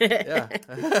 Yeah.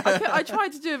 I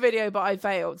tried to do a video, but I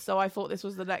failed, so I thought this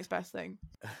was the next best thing.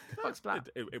 Bug splat.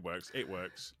 It works. It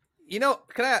works. You know,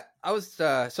 I was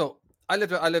so I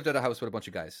lived at a house with a bunch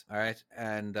of guys, all right,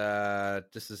 and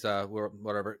this is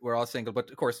we're all single,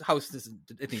 but of course, the house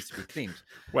it needs to be cleaned.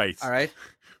 Wait, all right.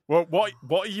 Well,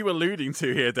 what are you alluding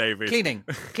to here, David? Cleaning.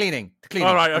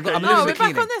 All right, okay. No, we're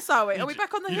back on this, are we? Are we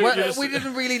back on the? Well, we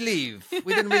didn't really leave.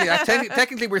 We didn't really.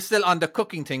 Technically, we're still on the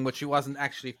cooking thing, which wasn't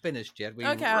actually finished yet. We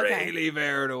really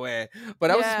veered away.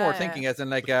 But I was just more thinking as in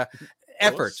like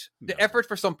effort. The effort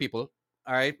for some people.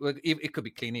 All right, it could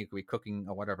be cleaning, it could be cooking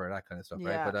or whatever, that kind of stuff,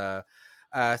 right?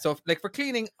 But so like for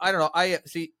cleaning, I don't know. I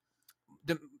see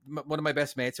one of my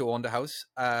best mates who owned a house.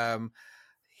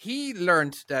 He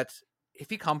learned that if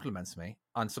he compliments me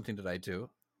on something that I do,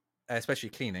 especially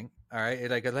cleaning, all right,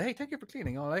 like hey, thank you for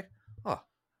cleaning. I'm like, oh,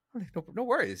 no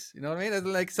worries, you know what I mean?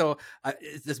 And like so,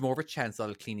 there's more of a chance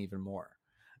I'll clean even more.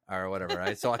 Or whatever,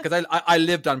 right? So, because I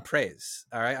lived on praise,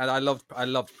 all right, and I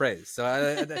loved praise.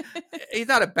 So he's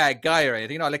not a bad guy or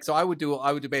anything, you know. Like, so I would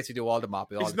basically do all the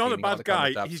mopping. He's not a bad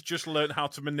guy. He's just learned how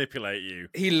to manipulate you.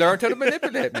 He learned how to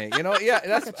manipulate me, you know. Yeah,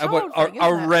 that's. But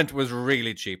our rent was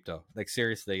really cheap, though. Like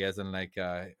seriously, as in like,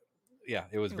 yeah,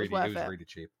 it was really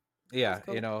cheap. Yeah,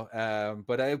 cool. You know.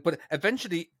 But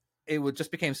eventually, it would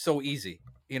just became so easy.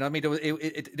 You know what I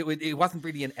mean? It wasn't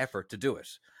really an effort to do it.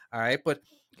 All right, but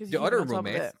the other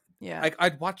roommates, like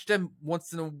I'd watch them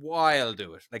once in a while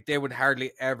do it. Like they would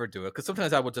hardly ever do it because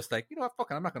sometimes I would just like, you know what,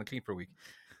 fucking, I'm not going to clean for a week,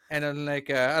 and then like,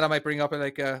 and I might bring up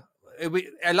like there's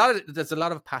a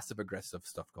lot of passive aggressive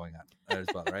stuff going on as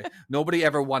well, right? Nobody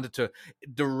ever wanted to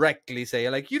directly say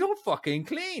like, you don't fucking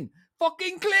clean,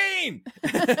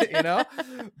 you know.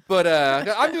 But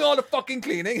I'm doing all the fucking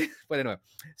cleaning. But anyway,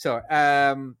 so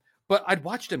but I'd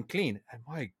watch them clean, and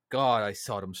my God, I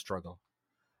saw them struggle.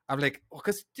 I'm like,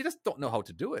 because you just don't know how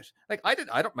to do it. Like I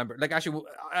don't remember. Like actually,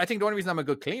 I think the only reason I'm a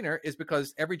good cleaner is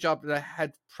because every job that I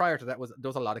had prior to that there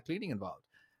was a lot of cleaning involved.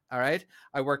 All right,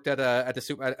 I worked at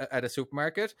a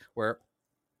supermarket where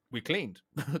we cleaned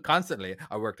constantly.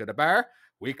 I worked at a bar.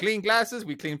 We cleaned glasses,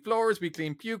 we cleaned floors, we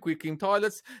cleaned puke, we cleaned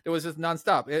toilets. It was just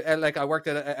nonstop. Like I worked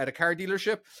at a car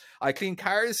dealership. I cleaned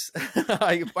cars. You know what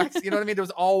I mean? There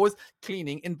was always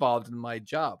cleaning involved in my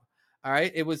job. All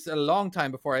right. It was a long time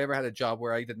before I ever had a job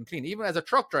where I didn't clean. Even as a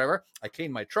truck driver, I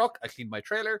cleaned my truck, I cleaned my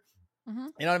trailer. Mm-hmm.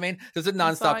 You know what I mean? There's a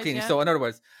nonstop cleaning. Yeah. So in other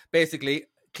words, basically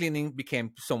cleaning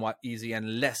became somewhat easy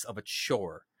and less of a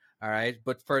chore. All right.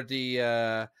 But for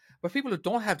but people who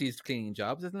don't have these cleaning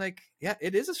jobs, it's like, yeah,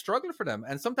 it is a struggle for them.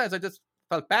 And sometimes I just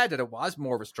felt bad that it was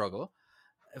more of a struggle.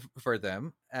 for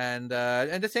them, and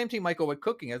the same thing might go with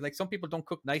cooking. Like some people don't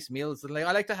cook nice meals, and like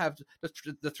I like to have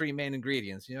the three main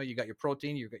ingredients. You know, you got your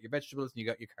protein, you got your vegetables, and you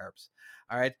got your carbs.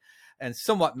 All right, and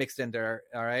somewhat mixed in there.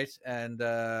 All right, and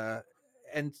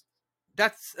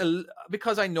that's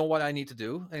because I know what I need to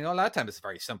do. You know, a lot of times it's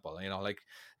very simple. You know, like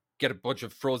get a bunch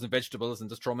of frozen vegetables and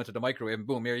just throw them into the microwave, and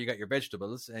boom, here you got your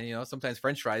vegetables. And you know, sometimes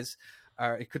French fries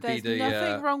are. It could There's be the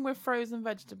nothing wrong with frozen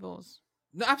vegetables.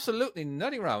 No, absolutely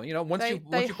nothing wrong. You know, once They you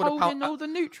put a hold pound, in all the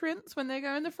nutrients when they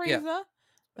go in the freezer.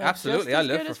 They're absolutely, just I as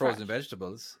live good for as frozen fresh.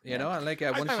 vegetables. You know, Yeah. and like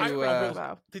I once don't you know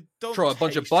well. They don't throw a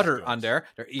bunch of taste butter good. on there,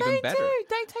 they're even They better. do.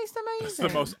 They taste That's amazing.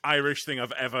 the most Irish thing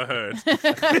I've ever heard.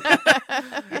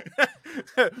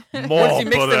 Once More you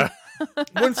mix butter. them,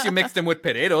 once you mix them with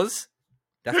potatoes,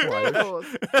 that's more Of Irish. course.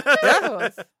 Of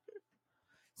course.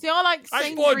 See, I like I-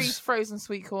 Sainsbury's frozen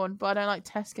sweet corn, but I don't like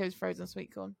Tesco's frozen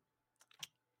sweet corn.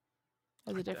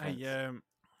 There's a difference.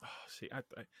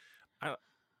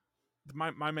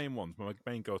 My main ones, my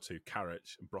main go-to,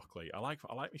 carrots and broccoli. I like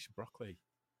me some broccoli.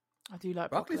 I do like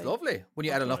Broccoli's broccoli. lovely when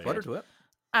you add enough Broccoli, butter to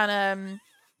it.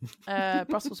 And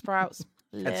Brussels sprouts.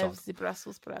 Heads Loves the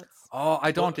Brussels sprouts. Oh,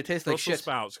 I don't. They taste like Brussels shit.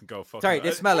 sprouts can go fucking. Sorry,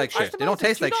 they smell like That's shit. the They don't most-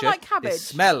 taste do you like not shit. like They cabbage?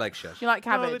 smell like shit. Do you like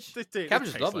No, cabbage? they Cabbage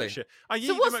is taste lovely. Like shit. I eat So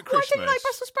them what's, at why Christmas. don't you like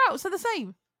Brussels sprouts? They're the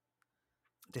same.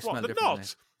 They What, smell they're differently.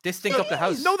 not? They stink up the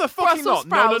house. No, they're fucking Brussels not.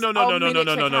 No, sprouts no, no, are no, no, no, no,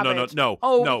 no, miniature no, no, no, cabbage. no,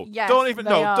 Oh, no. yes, Don't even,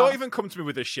 they no, are. don't even come to me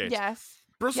with this shit. Yes.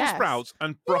 Brussels Yes. sprouts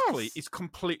and broccoli Yes. is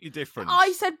completely different.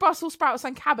 I said Brussels sprouts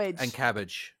and cabbage. And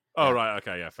cabbage. Oh Yeah. right,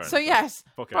 okay, yeah, fair. So enough. yes,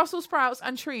 Fuck it. Brussels sprouts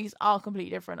and trees are completely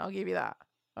different. I'll give you that.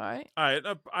 All right.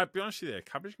 I'll be honest with you,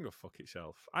 cabbage can go fuck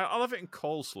itself. I'll have it in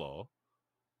coleslaw.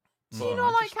 Do but you not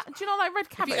I like? just- Do you not like red If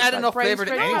cabbage? you add like enough braised flavor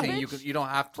to red anything, cabbage? you don't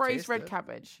have to braised taste red it.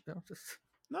 cabbage. You know, just-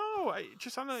 No, I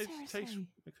know it tastes. Seriously?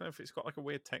 Kind of, it's got like a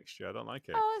weird texture. I don't like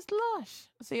it. Oh, it's lush.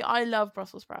 See, I love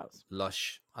Brussels sprouts.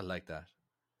 Lush. I like that.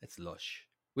 It's lush.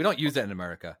 We don't use that in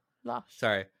America. Lush.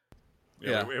 Sorry.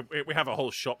 Yeah, we have a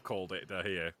whole shop called it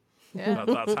here. Yeah.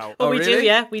 That's how. Oh, Oh, we do, really?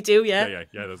 yeah, we do, yeah. Yeah.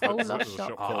 There's, Oh, there's Lush a shop.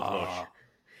 shop called Lush.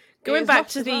 Going is back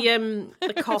lush to as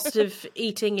the cost of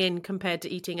eating in compared to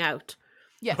eating out.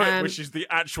 Yeah. Which is the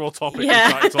actual topic yeah.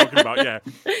 we started talking about.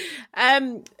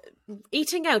 Yeah.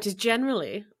 Eating out is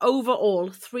generally overall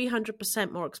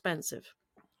 300% more expensive.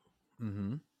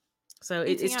 Mm-hmm. So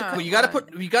Eating it's to out. Well, you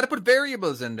got to put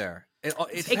variables in there. It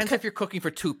depends co- if you're cooking for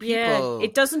two people. yeah,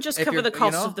 it doesn't just If cover you're- the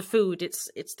cost you know? of the food. It's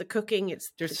the cooking, it's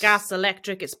the There's- gas,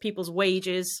 electric, it's people's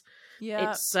wages.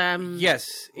 Yeah. It's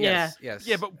Yes. Yes.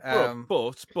 Yeah, but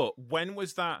when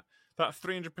was that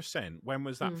 300%? When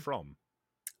was that from?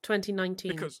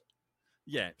 2019. Because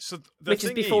so the Which is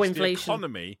thing before inflation.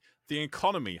 The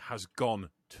economy has gone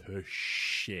to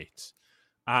shit.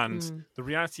 And the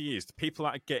reality is, the people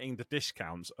that are getting the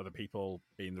discounts are the people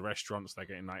in the restaurants. They're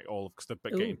getting like because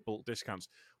they're getting bulk discounts.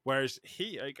 Whereas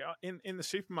here, like, in the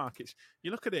supermarkets,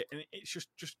 you look at it and it's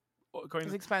just going.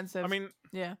 It's expensive. I mean,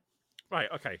 yeah. right?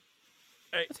 Okay.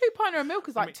 A 2 pint of milk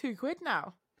is like £2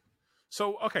 now.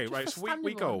 So okay, Just right. for So we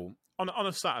standard go on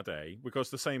a Saturday. We go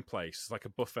to the same place. It's like a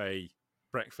buffet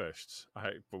breakfast.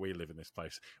 But we live in this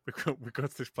place. We go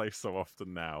to this place so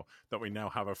often now that we now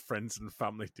have a friends and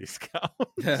family discount.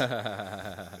 It's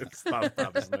that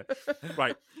bad, isn't it?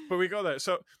 Right, but we go there.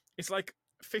 So it's like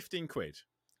 15 quid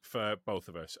for both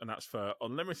of us, and that's for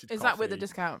unlimited. Is coffee. that with the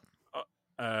discount?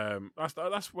 That's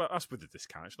with the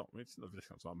discount. It's not the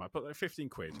discount's not bad, but like 15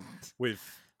 quid with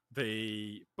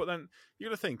the. But then you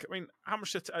got to think. I mean, how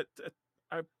much a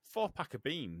 4-pack of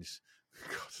beans?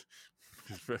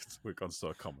 God, we've gone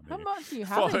so common. How here. much are you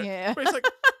having here? But it's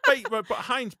like, but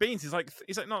Heinz beans is like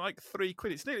not like 3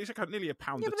 quid. It's nearly a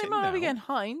pound Yeah, a but they tin might not now. be getting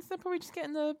Heinz. They're probably just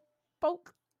getting the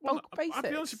bulk basics. I'll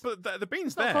be honest, but the beans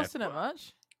It's not there. costing but- it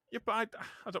much. Yeah, but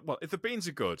I don't. Well, if the beans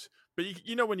are good, but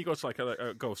you know when you go to like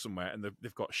go somewhere and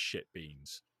they've got shit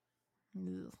beans.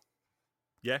 Ugh.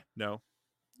 Yeah, no.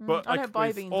 But I like don't buy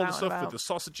with beans all out the and stuff about. with the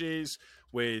sausages,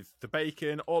 with the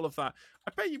bacon, all of that,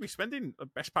 I bet you'd be spending the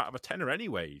best part of a tenner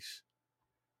anyways.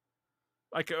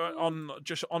 Like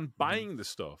on buying the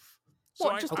stuff.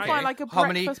 What, just to Okay. buy like a how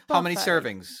many breakfast how many buffet?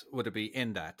 servings would it be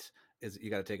in that? Is you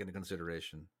got to take into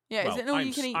consideration. Yeah, Well, is it an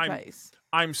all-you-can-eat place?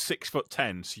 I'm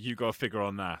 6'10", so you go figure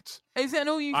on that. Is it an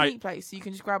all-you-can-eat place so you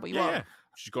can just grab what you want? Yeah.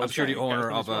 Just go I'm sure the get as owner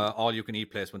many of as you want. all you can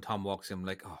eat place, when Tom walks in,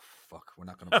 like, oh fuck, we're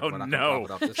not gonna. Oh we're not no, gonna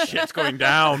drop it off this time." shit's going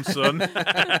down, son.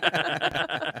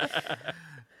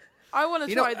 I want to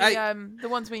You know, try the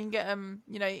ones where you can get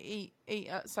eat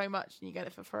so much and you get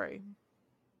it for free.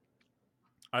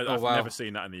 I've wow. never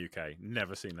seen that in the UK.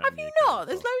 Never seen that. Have in the you UK not?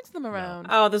 There's before. loads of them around.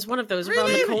 Oh, there's one of those around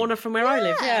the Really? corner from where I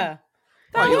live. Yeah.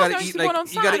 Oh, you There gotta was eat one on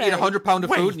like you gotta eat Saturday. 100 pounds of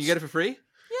food Wait. and you get it for free.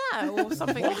 Yeah, or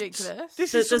something ridiculous.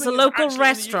 There's a local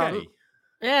restaurant.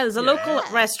 Yeah, there's a local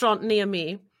restaurant near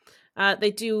me.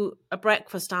 They do a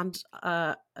breakfast and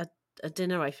a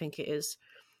dinner, I think it is.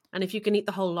 And if you can eat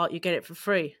the whole lot, you get it for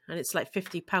free, and it's like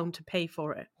 £50 to pay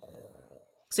for it.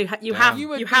 So you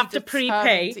have to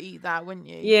prepay to eat that, wouldn't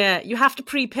you? Yeah, you have to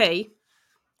prepay.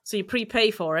 So you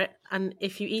prepay for it, and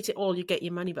if you eat it all, you get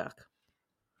your money back.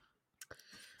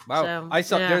 Wow, So, I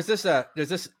saw yeah. there's this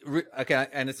okay,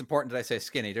 and it's important that I say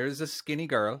skinny. There's this skinny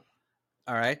girl,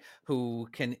 all right, who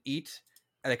can eat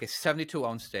like a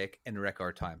 72-ounce steak in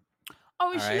record time.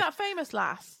 Oh, is she that famous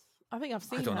lass? I think I've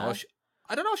seen her.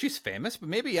 I don't know if she's famous, but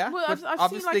maybe yeah. Well, but I've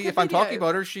obviously, seen, like, if I'm talking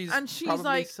about her, she's probably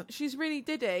like she's really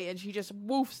diddy, and she just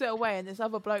wolfs it away, and this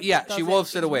other bloke. Yeah, she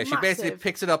wolfs it away. Massive. She basically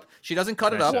picks it up. She doesn't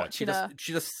cut it up. She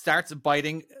just starts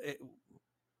biting.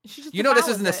 This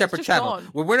isn't a separate channel.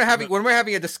 When we're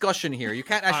having a discussion here, you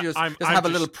can't actually just have a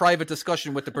little private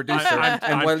discussion with the producer. You know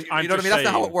what I mean? That's not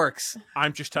how it works.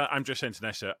 I'm just saying to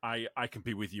Nessa, I can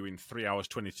be with you in 3 hours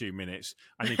 22 minutes.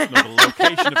 I need to know the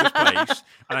location of this place,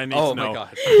 and I need to know. Oh my god!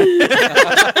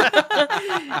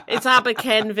 It's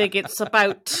Aberkenvig. It's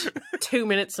about 2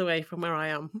 minutes away from where I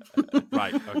am.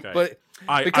 Right. Okay. But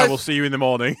I will see you in the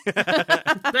morning.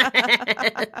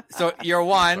 So you're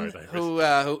one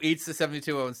who eats the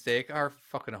 72-ounce steak, or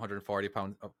fucking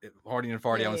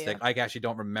 140-ounce steak. I actually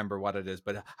don't remember what it is,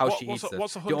 but she eats it.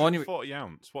 What's 140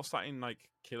 ounce? What's that in like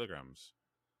kilograms?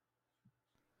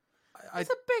 It's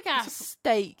a big ass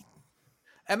steak.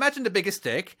 Imagine the biggest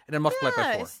steak and then multiply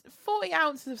by 4. 40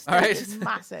 ounces of steak is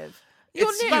massive.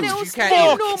 It's nearly huge. little You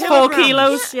can't eat 4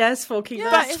 kilos. Yes, 4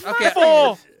 kilos. Yeah, it's okay.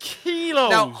 4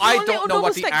 kilos. Now I don't know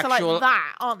what the steaks actual. are like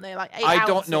that, aren't they? Like 8 I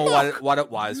don't ounces. know what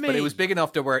it was, but it was big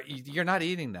enough to where you're not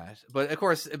eating that. But of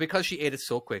course, because she ate it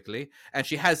so quickly, and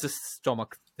she has this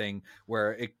stomach thing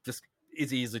where it just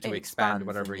is easy to expand,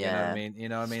 whatever. You know what I mean? You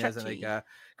know what I mean? As in, like,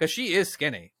 because she is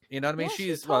skinny. You know what I mean? Yeah,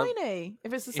 she's tiny.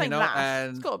 If it's the same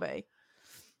lash, it's got to be.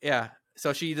 Yeah.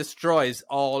 So she destroys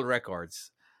all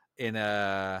records in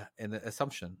the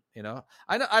Assumption. You know,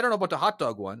 I don't know about the hot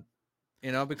dog one.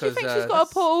 You know, because do you think she's got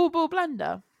a portable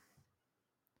blender?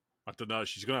 I don't know.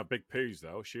 She's gonna have big poos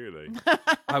though, surely.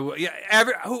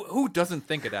 Who doesn't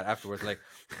think of that afterwards? Like,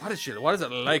 what is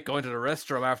it like going to the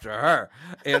restroom after her?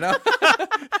 You know?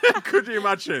 Could you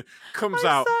imagine? Comes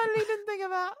out. I certainly didn't think of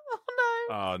that. Oh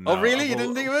no. Oh no. Oh really? You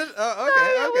didn't think of it? Oh,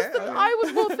 okay. I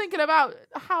was more thinking about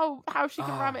how she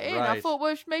can ram it in. Right. I thought,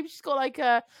 well, maybe she's got like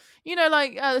a,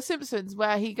 like The Simpsons,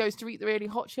 where he goes to eat the really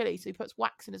hot chili, so he puts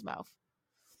wax in his mouth.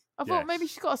 I thought maybe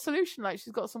she's got a solution, like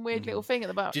she's got some weird little thing at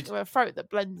the back of her throat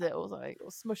that blends it or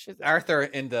smushes it. Arthur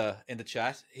in the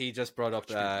chat, he just brought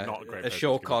up a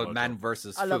show called Man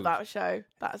vs. Food. I love that show.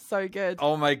 That's so good.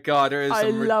 Oh my god, there is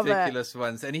some ridiculous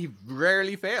ones, and he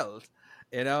rarely failed.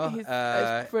 You know,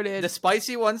 it's brilliant. The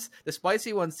spicy ones, I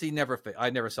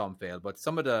never saw him fail. But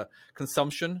some of the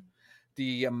consumption,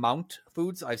 the amount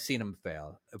foods, I've seen him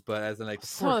fail. But as in, like, the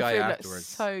poor guy afterwards,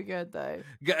 so good though.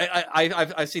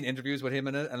 I've seen interviews with him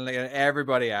in it, and like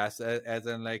everybody asks, as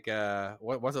in, like,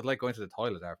 what was it like going to the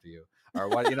toilet after you, or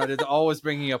what? You know, they're always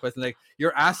bringing up as in, like,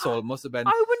 your asshole must have been.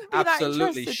 I wouldn't be absolutely that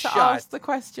interested shot. to ask the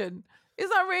question. Is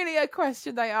that really a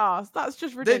question they ask? That's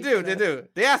just ridiculous. They do.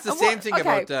 They ask the same thing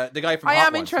about the guy from Hot I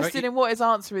am Ones, interested right? in what his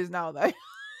answer is now, though.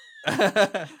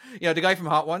 You know, the guy from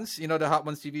Hot Ones, you know, the Hot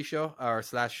Ones TV show or /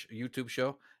 YouTube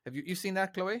show. Have you seen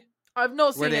that, Chloe? I've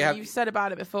not seen it. You've said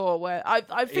about it before. Where I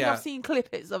think I've seen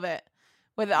clippets of it.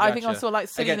 Where I think I saw like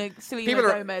Selena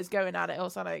Gomez going at it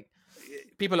or something.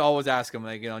 People always ask him,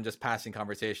 like, you know, in just passing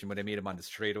conversation when they meet him on the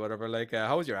street or whatever, like,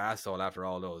 how was your asshole after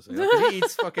all those? You know,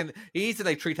 'cause he eats it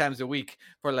like 3 times a week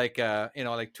for like,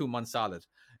 like 2 months solid,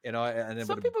 you know, and then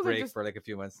some with people a break for like a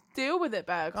few months. Deal with it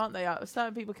better, can't they?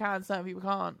 Certain people can, certain people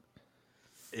can't.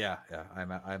 Yeah,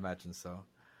 I imagine so.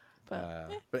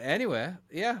 But anyway,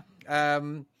 yeah.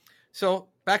 So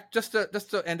back just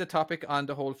to end the topic on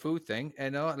the whole food thing, you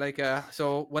know, like,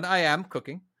 so when I am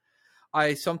cooking,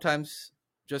 I sometimes,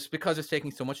 just because it's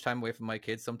taking so much time away from my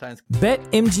kids, sometimes.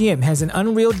 BetMGM has an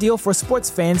unreal deal for sports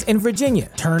fans in Virginia.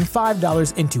 Turn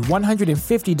 $5 into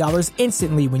 $150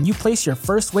 instantly when you place your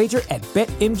first wager at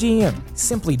BetMGM.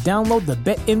 Simply download the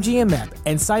BetMGM app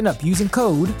and sign up using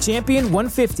code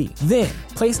Champion150. Then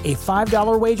place a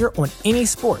 $5 wager on any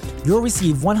sport. You'll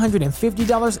receive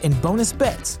 $150 in bonus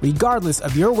bets, regardless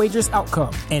of your wager's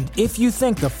outcome. And if you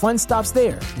think the fun stops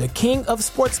there, the king of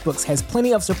sportsbooks has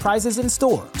plenty of surprises in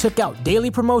store. Check out daily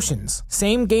promotions,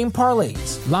 same game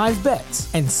parlays, live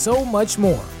bets, and so much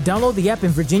more. Download the app in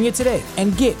Virginia today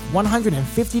and get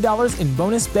 $150 in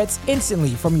bonus bets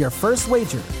instantly from your first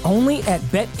wager. Only at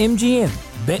BetMGM.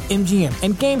 BetMGM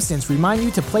and GameSense remind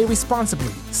you to play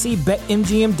responsibly. See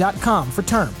BetMGM.com for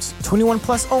terms. 21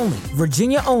 plus only.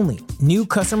 Virginia only. New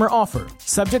customer offer.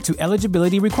 Subject to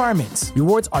eligibility requirements.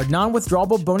 Rewards are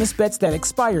non-withdrawable bonus bets that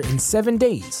expire in 7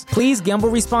 days. Please gamble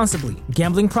responsibly.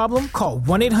 Gambling problem? Call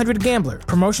 1-800-GAMBLER.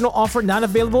 Promotional offer not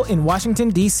available in Washington,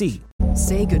 D.C.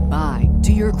 Say goodbye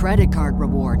to your credit card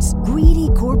rewards. Greedy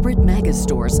corporate mega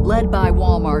stores, led by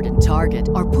Walmart and Target,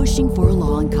 are pushing for a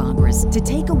law in Congress to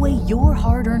take away your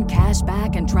hard-earned cash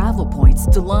back and travel points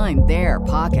to line their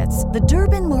pockets. The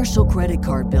Durbin-Marshall credit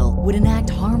card bill would enact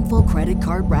harmful credit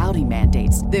card routing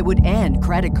mandates that would end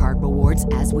credit card rewards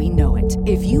as we know it.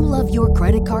 If you love your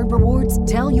credit card rewards,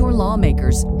 tell your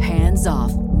lawmakers, hands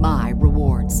off my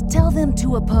rewards. Tell them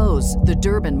to oppose the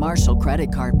Durbin-Marshall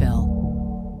credit card bill.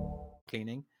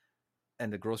 Cleaning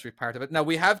and the grocery part of it. Now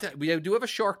we do have a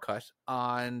shortcut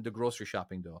on the grocery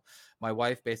shopping though. My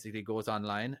wife basically goes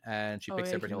online and she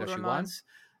picks everything that she wants,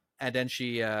 and then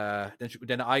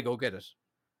then I go get it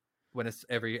when it's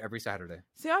every Saturday.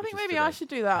 See, I think maybe I should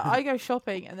do that. I go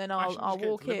shopping and then I'll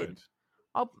walk in.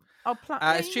 I'll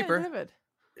plan. It's cheaper.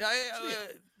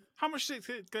 How much does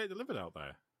it get delivered out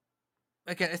there?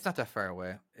 Again, it's not that far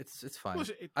away. It's fine. Well,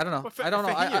 I don't know. For, I don't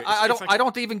know. I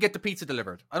don't even get the pizza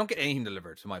delivered. I don't get anything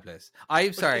delivered to my place.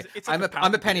 I'm sorry. I'm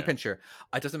a penny pincher.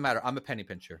 It doesn't matter. I'm a penny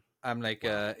pincher. I'm like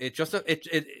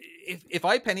if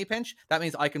I penny pinch, that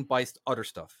means I can buy other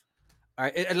stuff. All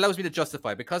right, it allows me to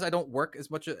justify because I don't work as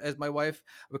much as my wife,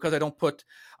 because I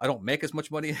don't make as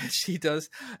much money as she does.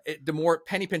 The more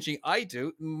penny pinching I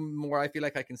do, the more I feel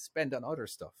like I can spend on other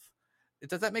stuff.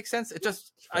 Does that make sense?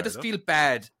 I just feel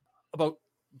bad about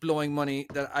blowing money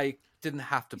that I didn't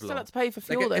have to blow. You still have to pay for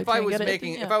fuel. Like, if I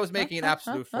was making an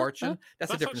absolute fortune,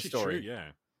 that's a different story. True, yeah.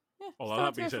 Although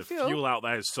that being said, fuel out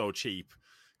there is so cheap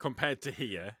compared to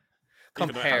here.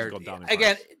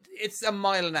 Again, it's a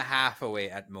mile and a half away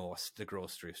at most, the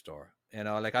grocery store. You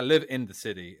know, like I live in the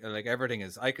city. Like everything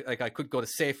is. I could go to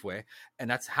Safeway, and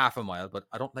that's half a mile, but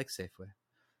I don't like Safeway.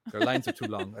 Their lines are too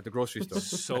long at the grocery store.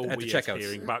 It's so weird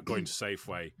hearing about going to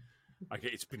Safeway. Like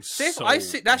it's been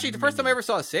actually the first time I ever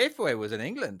saw a Safeway was in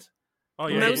England. Oh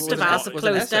yeah, most of ours have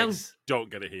closed down.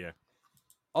 Don't get it here.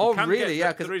 Oh really?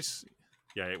 Yeah, because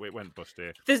it went bust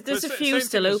here. There's a few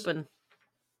still open.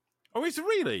 Oh, is it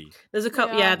really? There's a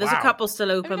couple. Yeah, there's a couple still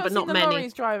open, but not many.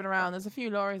 Lorries driving around. There's a few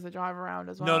lorries that drive around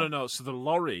as well. No. So the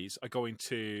lorries are going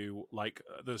to like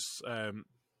there's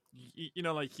you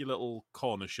know, like your little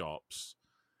corner shops.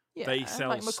 Yeah, they sell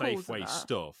like Safeway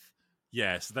stuff.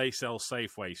 Yes, they sell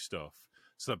Safeway stuff.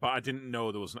 So, but I didn't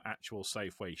know there was an actual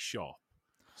Safeway shop.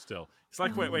 Still, it's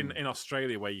like when in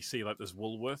Australia where you see like there's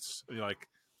Woolworths. And you're like,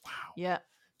 wow. Yeah.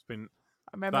 It's been.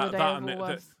 I remember the day of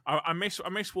Woolworths. I miss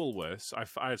Woolworths. I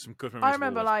had some good memories. I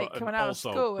remember Woolworths, coming out of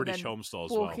school British and then home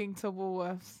stores walking to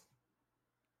Woolworths.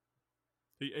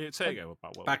 Say again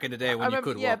about Woolworths. Back in the day when you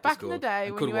could walk to back school. in the day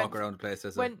you when could you walk around the place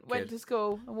as a kid. Went to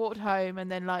school and walked home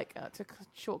and then took a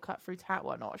shortcut through town.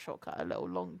 Well, not a shortcut, a little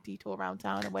long detour around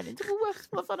town and went into Woolworths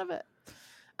for the fun of it.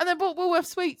 And then bought Woolworths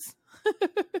sweets.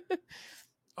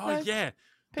 Yeah.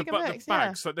 The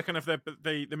bags, like the kind of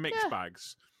the mixed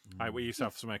bags. We used to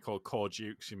have something called Core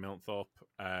Dukes in Milthorpe,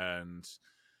 and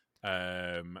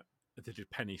they did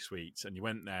penny sweets, and you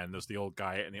went there, and there's the old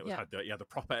guy, and it had the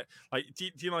proper Do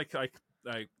you like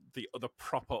the other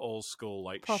proper old school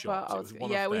shops?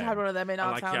 We had one of them in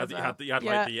our town. You had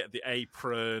like the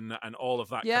apron and all of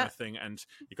that kind of thing, and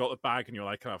you got the bag, and you're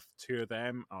like, I'll have 2 of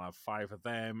them, I'll have 5 of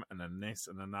them, and then this,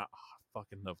 and then that. Oh, I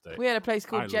fucking loved it. We had a place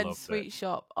called Jen's Sweet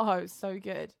Shop. Oh, it was so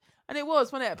good. And it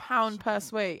wasn't it, £1 per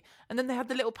sweet? And then they had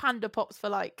the little panda pops for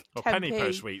 10p. Penny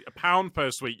per sweet. £1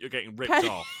 per sweet, you're getting ripped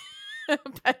off.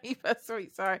 Penny per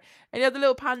sweet, sorry. And you had the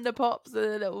little panda pops, the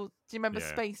little. Do you remember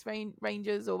Space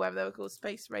Rangers or whatever they were called,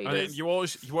 Space Raiders? And you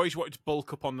always wanted to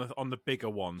bulk up on the bigger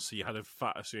ones, so you had a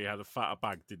fatter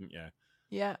bag, didn't you?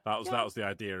 Yeah, that was the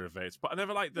idea of it. But I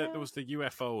never liked there was the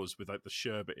UFOs with like the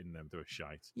sherbet in them. They were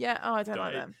shite. Yeah, I don't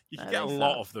like them. You could get a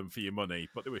lot of them for your money,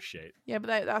 but they were shit. Yeah,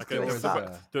 but that's good.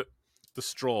 The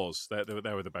straws, they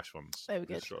were the best ones. They were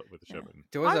good. With the sherbet.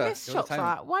 I miss shops like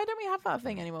that. Why don't we have that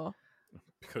thing anymore?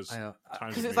 Because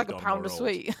it's like £1 a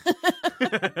sweet.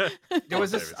 There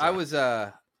was this. I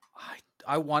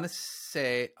want to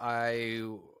say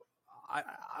I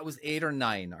was 8 or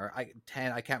 9 or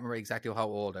 10. I can't remember exactly how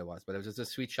old I was, but it was just a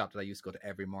sweet shop that I used to go to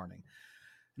every morning.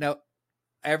 Now,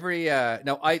 I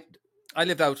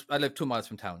lived 2 miles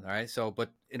from town. All right. So,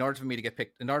 but in order for me to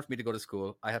go to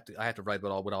school, I had to ride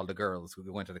with all the girls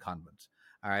who went to the convent.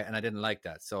 All right. And I didn't like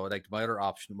that. So my other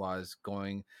option was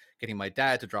getting my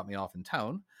dad to drop me off in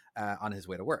town on his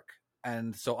way to work.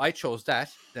 And so I chose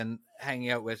that, then hanging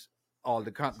out with all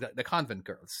the convent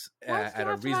girls Why did at you a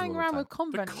have to hang reasonable around time. with The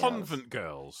convent girls? convent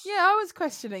girls. Yeah, I was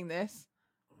questioning this.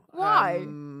 Why?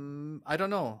 I don't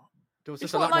know. There was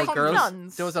It's just a not lot more like girls.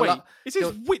 nuns. There was a Wait, lot. is this there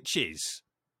was- witches?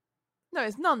 No,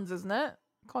 it's nuns, isn't it?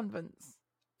 Convents.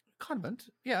 Convent?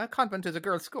 Yeah, convent is a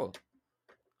girls' school.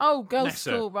 Oh, girls' Nessa,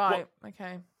 school, right?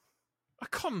 Okay. A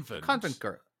convent? Convent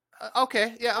girl.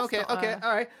 Okay, yeah, That's okay, not okay,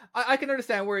 all right. I can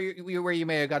understand where you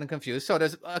may have gotten confused. So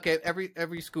there's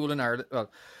every school in Ireland.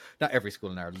 Well, not every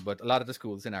school in Ireland, but a lot of the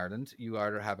schools in Ireland, you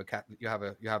either have a cat, you have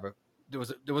a. There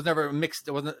was never a mixed.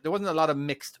 There wasn't a lot of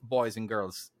mixed boys and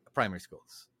girls primary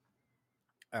schools.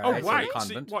 All right, so the right.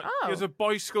 convent. What, Oh. There's a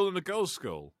boys' school and a girls'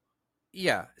 school.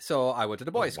 Yeah, so I went to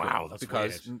the boys' Oh, wow, school that's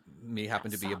because weird. me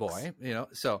happened That to be a sucks. boy,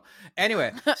 So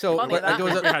anyway, so Funny but that. there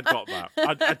was We had got that.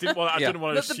 I didn't want. I Yeah. didn't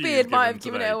want to But the assume. beard might have today,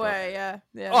 given it but- away. Yeah.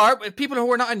 Yeah. or people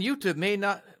who are not on YouTube may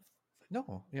not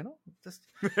know, Just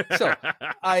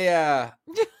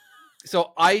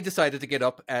so I decided to get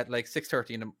up at like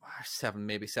 6:30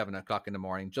 maybe 7 o'clock in the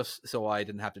morning, just so I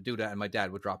didn't have to do that, and my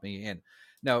dad would drop me in.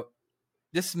 Now,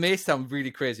 this may sound really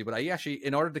crazy, but I actually,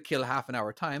 in order to kill half an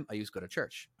hour time, I used to go to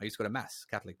church. I used to go to mass,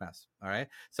 Catholic mass. All right,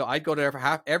 so I'd go there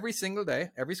for every single day,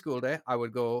 every school day. I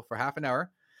would go for half an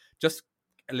hour, just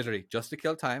to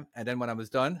kill time, and then when I was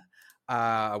done,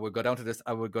 I would go down to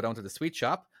the sweet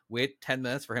shop, wait 10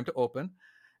 minutes for him to open,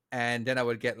 and then I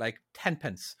would get like 10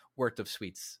 pence worth of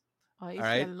sweets. I used All to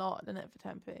right. get a lot, didn't it, for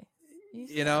 10p?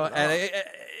 And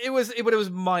it was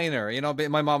minor, but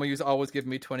my mama used to always give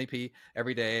me 20p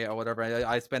every day or whatever.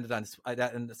 I spent it on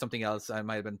that and something else. I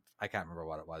can't remember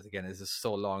what it was. Again, this is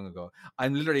so long ago.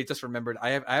 I'm literally just remembered.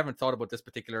 I haven't thought about this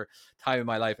particular time in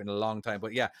my life in a long time,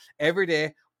 but yeah, every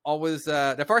day, always,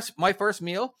 my first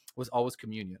meal was always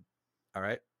communion. All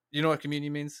right. You know what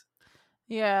communion means?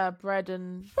 Yeah, bread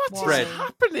and What is wine.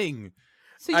 happening?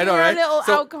 So you I know, were right? a little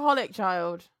So- alcoholic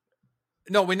child.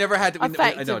 No, we never had. I know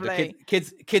Effectively.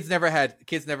 kids never had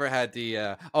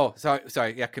the.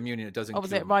 Sorry. Yeah, communion. It doesn't. Or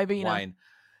was it include Ribena? wine.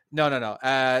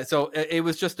 No. So it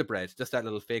was just the bread, just that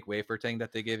little fake wafer thing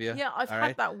that they give you. Yeah, I've all had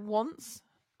right? that once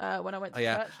when I went to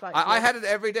Yeah, church. Like, I had it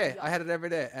every day.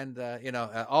 And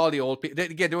all the old people.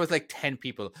 Again, there was like 10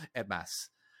 people at mass.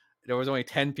 There was only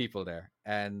 10 people there,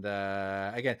 and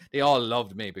again, they all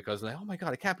loved me because like, oh my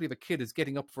god, I can't believe a kid is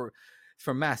getting up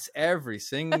for mass every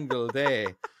single day.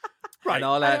 Right. And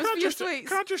all that. And it was for your Can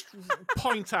sweets. I just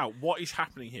point out what is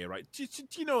happening here? Right? Do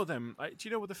you know them? Like, do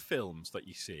you know the films that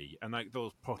you see and like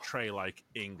those portray like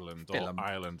England or Film.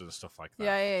 Ireland and stuff like that?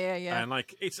 Yeah. And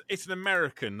like it's an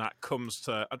American that comes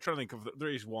to. I'm trying to think of. There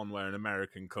is one where an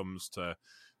American comes to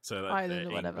Ireland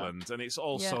or whatever. England, and it's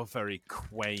also Yeah. very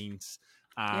quaint,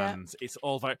 and it's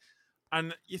all very.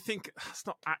 And you think that's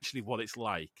not actually what it's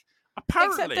like.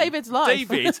 Apparently, Except David's life.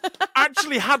 David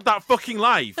actually had that fucking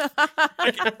life.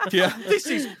 Like, Yeah. this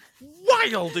is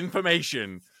wild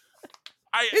information.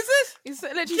 Is it? He's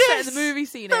literally set Yes! in the movie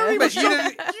scene Very here. much But you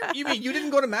didn't. You mean you didn't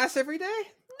go to mass every day?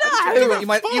 No!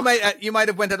 You might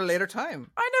have went at a later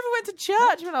time. I never went to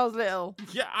church when I was little.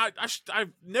 Yeah, I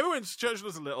never went to church when I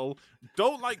was little.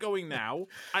 Don't like going now.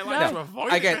 I like No. to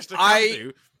avoid Again, it best I can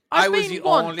do. I I've was been the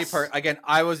once. only person. Again,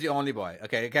 I was the only boy.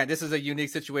 Okay, again, this is a unique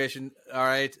situation. All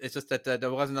right, it's just that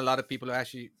there wasn't a lot of people who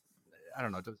actually, I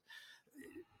don't know,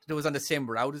 that was on the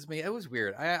same route as me. It was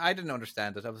weird. I didn't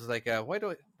understand it. I was like, why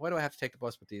do I have to take the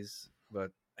bus with these?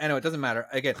 But anyway, it doesn't matter.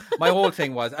 Again, my whole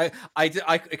thing was I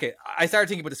started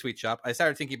thinking about the sweet shop. I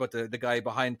started thinking about the guy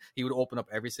behind. He would open up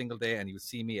every single day, and he would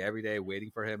see me every day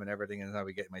waiting for him and everything, and how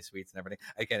we get my sweets and everything.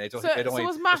 Again, So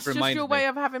was mass just your way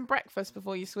of having breakfast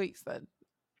before your sweets then?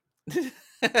 If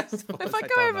I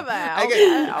go over there,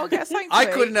 I'll get something to I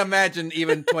eat. couldn't imagine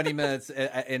even 20 minutes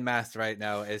in mass right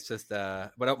now. It's just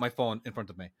without my phone in front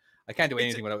of me. I can't do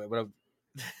anything without.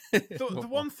 The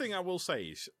one thing I will say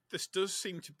is this does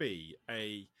seem to be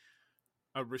a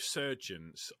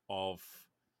resurgence of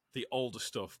the older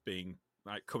stuff being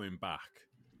like coming back,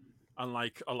 and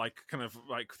like kind of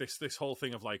like this whole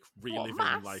thing of like reliving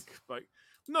mass? like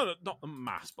no, not the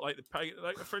mass, but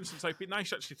like for instance, like it'd be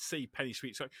nice actually to see penny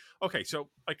sweets. Like, okay, so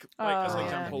like as an Oh, yeah.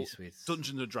 example, Penny sweets.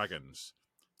 Dungeons and Dragons,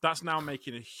 that's now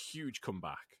making a huge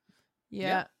comeback.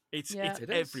 Yeah. It's Yeah. it's It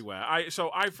is. everywhere.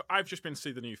 I've just been to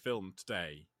see the new film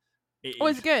today. Oh,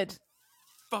 it's good.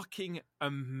 Fucking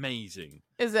amazing.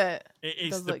 Is it? It is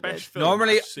Does the look best good. film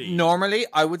I've seen. Normally,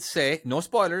 I would say no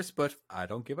spoilers, but I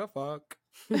don't give a fuck.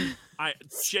 I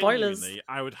Spoilers. genuinely,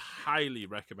 I would highly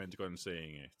recommend going and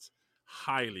seeing it.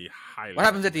 Highly. What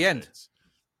happens at the recommend end? it.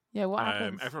 Yeah, what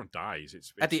happens? Everyone dies.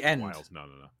 It's At the end? Wild. No.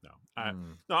 No,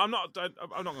 I'm not.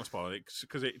 I'm not going to spoil it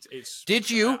because it's. Did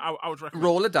you I would recommend.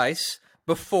 roll a dice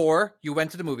before you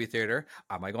went to the movie theater?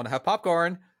 Am I going to have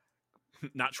popcorn?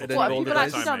 natural. And then What, have roll people the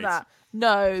actually dice. done that?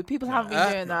 No, people No. haven't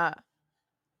been doing No. that.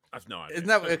 I've no idea. Isn't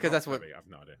that because that's what? I've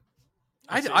no idea.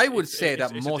 I would say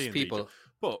that it's a most D&D people. job.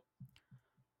 But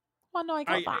Well, no, I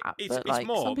got that. it's But like,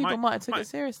 more some people might have took my- it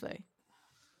seriously.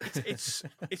 it's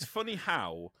funny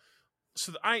how.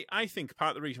 So I think part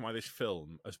of the reason why this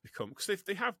film has become, because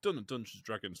they have done a Dungeons and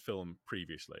Dragons film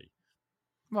previously,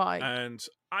 Right. and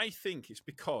I think it's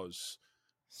because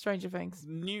Stranger Things.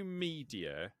 new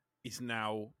media is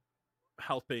now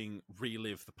helping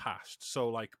relive the past. So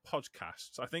like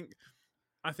podcasts, I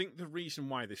think the reason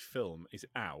why this film is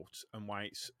out and why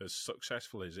it's as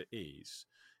successful as it is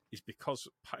because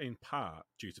in part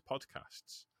due to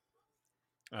podcasts.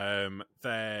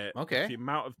 The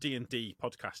amount of D&D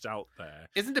podcasts out there.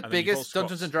 Isn't the and then you've biggest also got-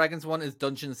 Dungeons and Dragons one is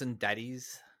Dungeons and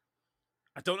Daddies?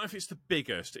 I don't know if it's the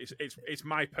biggest. It's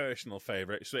my personal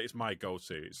favorite. It's my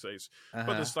go-to.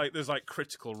 But there's like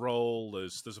Critical Role.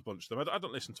 There's a bunch of them. I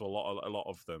don't listen to a lot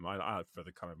of them. I for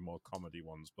the kind of more comedy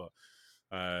ones. But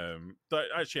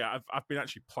actually, I've been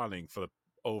actually planning for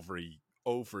over a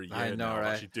year I know, now.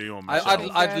 right? Actually doing on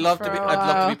myself. I'd love to be. For a I'd love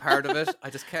to while. be part of it. I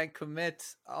just can't commit.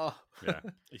 Oh, Yeah,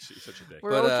 he's such a dick.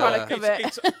 We're all trying to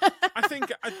commit. I think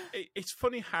it's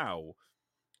funny how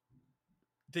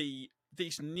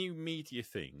these new media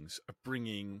things are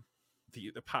bringing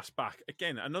the past back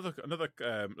again. Another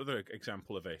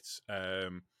example of it.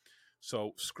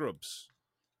 So Scrubs.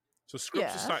 So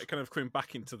Scrubs has started kind of coming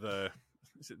back into the.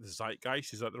 Is it the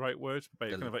zeitgeist? Is that the right word?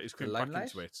 But kind of it's coming back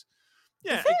into it.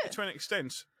 Yeah, to an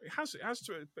extent, it has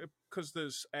to, because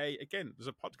there's a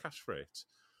podcast for it,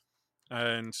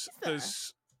 and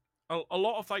there's a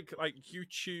lot of like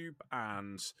YouTube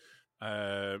and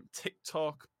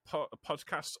TikTok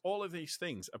podcasts. All of these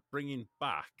things are bringing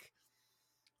back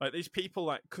like these people,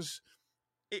 like, because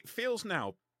it feels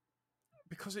now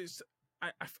because it's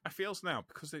I feels now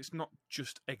because it's not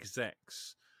just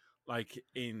execs like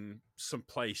in some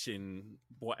place in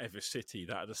whatever city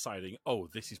that are deciding, oh,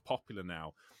 this is popular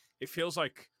now. It feels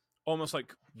like almost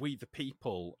like we the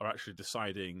people are actually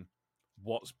deciding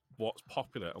what's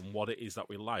popular and what it is that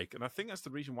we like. And I think that's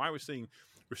the reason why we're seeing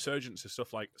resurgence of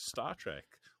stuff like Star Trek.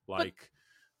 Like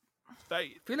I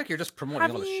feel like you're just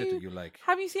promoting all the shit that you like.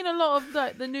 Have you seen a lot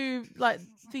of the new, like,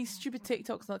 these stupid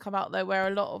TikToks that come out there where a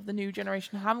lot of the new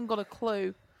generation haven't got a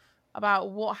clue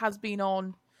about what has been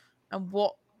on and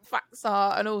what facts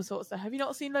are and all sorts of stuff? Have you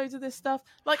not seen loads of this stuff?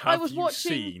 Like, I was watching.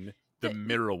 Seen the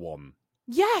Mirror one?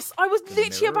 Yes, I was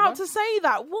literally about to say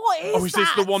that. What is that? Oh, is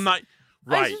this the one that?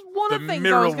 Right, This is one of the the things I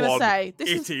Mirror was going to one, say. This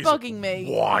it is bugging me.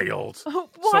 Wild.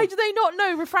 Why do they not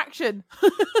know refraction?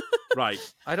 Right.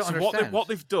 I don't so understand. What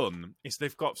they've done is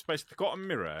they've got a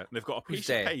mirror, and they've got a piece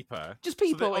of paper. Just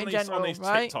people on in these, general, on these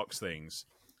right? TikToks things,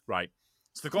 right?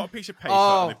 So they've got a piece of paper,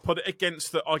 Oh. and they put it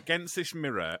against this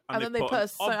mirror, And then they put an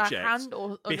a object hand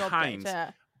or an behind. object,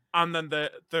 yeah. And then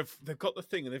they've got the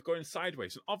thing, and they've gone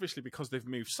sideways. And obviously, because they've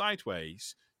moved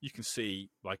sideways, you can see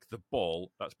like the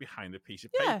ball that's behind a piece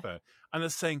of Yeah. paper. And they're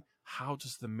saying, "How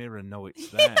does the mirror know it's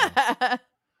there?" Yeah.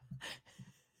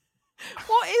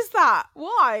 What is that?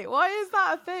 Why? Why is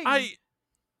that a thing?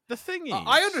 The thing is,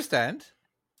 I understand.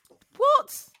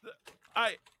 What?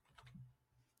 I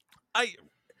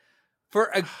For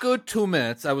a good 2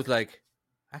 minutes, I was like,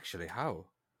 actually, how?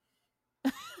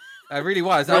 I really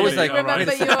was. I was Really? like, Alright.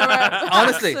 Remember wait a your second.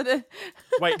 Honestly, accident.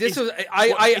 wait. this is, was is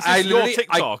I this your literally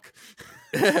TikTok?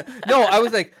 no, I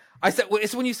was like, I said, well,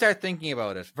 it's when you start thinking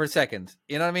about it for a second.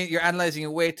 You know what I mean? You're analyzing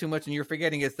it way too much, and you're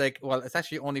forgetting it's like, well, it's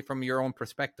actually only from your own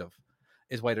perspective,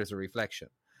 is why there's a reflection.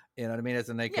 You know what I mean? As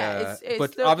in like, Yeah, it's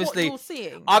but what obviously, you're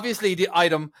seeing. obviously, the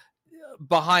item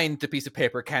behind the piece of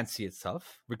paper can't see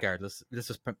itself. Regardless, let's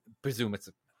just presume it's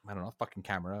I don't know, fucking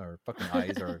camera or fucking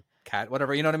eyes or cat,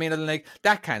 whatever. You know what I mean? And like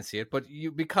that can't see it, but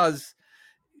because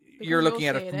you're looking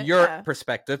at it seeing from it, your yeah.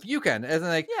 perspective, you can. As in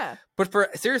like, Yeah. but for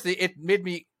seriously, it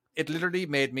literally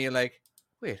made me like,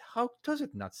 wait, how does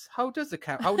it not? How does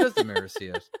the mirror see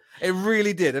it? It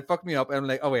really did. It fucked me up. And I'm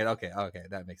like, oh wait, okay,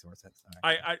 that makes more sense. All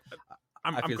right.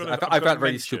 I felt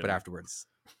very stupid afterwards.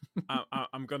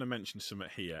 I'm going to mention something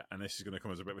here, and this is going to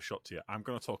come as a bit of a shock to you. I'm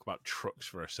going to talk about trucks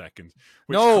for a second.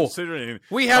 Which, No, considering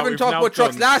we that haven't we've talked now about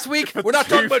trucks done last week. We're not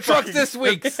talking about trucks this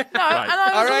week. No, and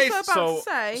I All was right, also about to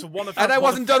say. So one of And I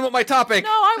wasn't done with my topic. No,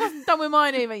 I wasn't done with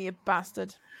mine either, you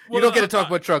bastard. You don't get to talk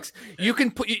about trucks. You can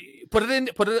put it in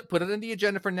the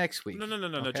agenda for next week. No.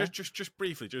 Okay? Just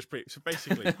briefly. So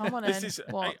basically, Come on this in. is.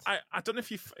 What? I don't know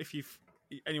if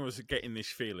anyone's getting this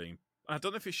feeling. I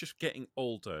don't know if it's just getting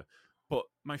older, but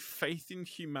my faith in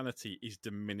humanity is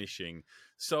diminishing.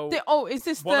 So, Is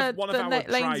this one the of our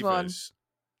Lanes one? drivers.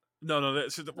 No.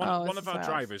 So one of it's our south.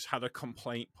 drivers had a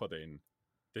complaint put in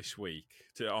this week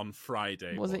on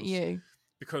Friday. Was it you?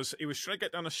 Because he was trying to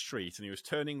get down a street and he was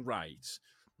turning right,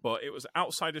 but it was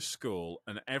outside of school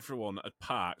and everyone had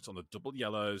parked on the double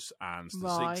yellows and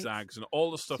the zigzags and all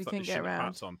the stuff that they shouldn't have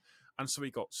parked on. And so he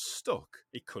got stuck.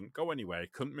 He couldn't go anywhere. He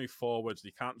couldn't move forwards.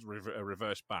 He can't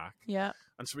reverse back. Yeah.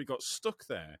 And so he got stuck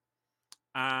there.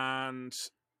 And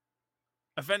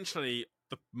eventually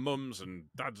the mums and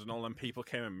dads and all them people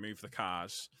came and moved the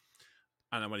cars.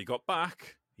 And then when he got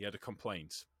back, he had a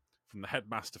complaint from the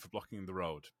headmaster for blocking the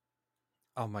road.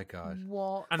 Oh my God!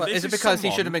 What? And is it because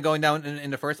he should have been going down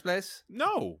in the first place?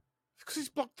 No, because he's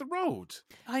blocked the road.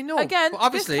 I know. Again, but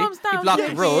obviously this comes down he blocked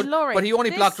to the road, Laurie. but he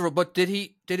only blocked the road. But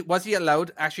was he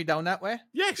allowed actually down that way?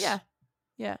 Yes.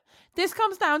 Yeah. This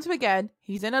comes down to, again,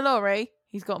 he's in a lorry.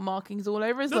 He's got markings all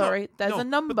over his lorry. There's a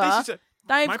number.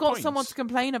 They've got someone to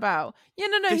complain about. Yeah,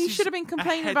 no. He should have been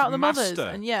complaining about the mothers.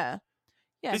 And yeah.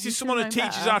 This is someone who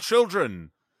teaches our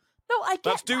children. No, I get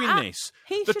that's doing that. this.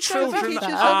 He the should children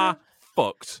are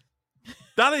fucked.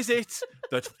 That is it.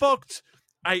 That's fucked.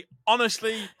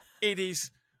 Honestly, it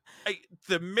is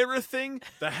the mirror thing,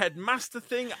 the headmaster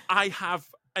thing. I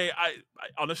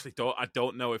honestly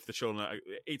don't know if the children.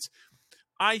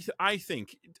 I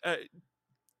think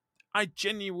I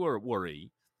genuinely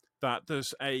worry that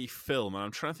there's a film, and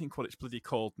I'm trying to think what it's bloody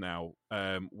called now,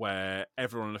 where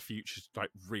everyone in the future's like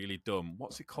really dumb.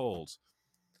 What's it called?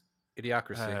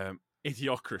 Idiocracy.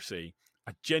 Idiocracy.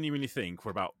 I genuinely think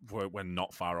we're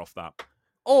not far off that.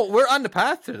 Oh, we're on the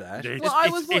path to that. Well, I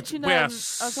was watching. We're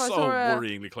so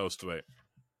worryingly close to it.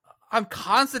 I'm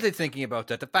constantly thinking about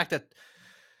that. The fact that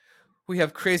we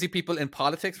have crazy people in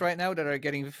politics right now that are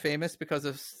getting famous because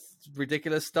of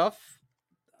ridiculous stuff.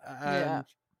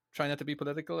 Try not to be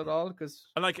political at all, because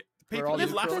people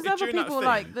laugh there's at other during people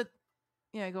that thing. that.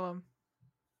 Yeah, go on.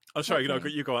 Oh, sorry,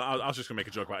 you go on. I was just going to make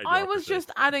a joke about it. I was just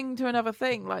adding to another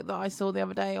thing that I saw the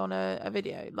other day on a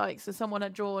video. So someone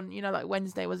had drawn,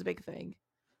 Wednesday was a big thing.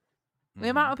 The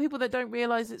amount of people that don't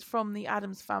realise it's from the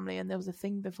Addams family, and there was a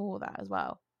thing before that as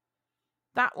well.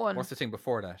 That one. What's the thing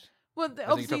before that? Well,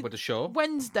 obviously, you talk about the show.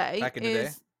 Wednesday back in the day?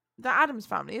 the Addams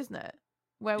family, isn't it?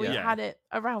 Where we had it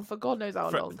around for God knows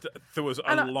how long. There was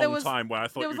a long time where I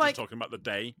thought you were just talking about the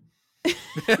day.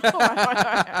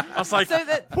 I was like,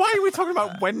 why are we talking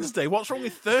about Wednesday? What's wrong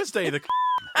with Thursday?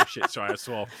 Oh, shit, sorry, I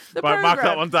swore. Mark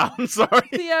that one down, sorry.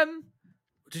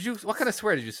 What kind of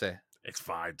swear did you say? It's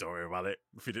fine, don't worry about it.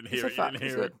 If you didn't hear it, you didn't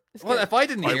hear it. Well, if I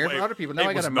didn't hear it, for other people, now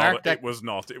I got to mark that. It was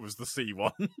not. It was the C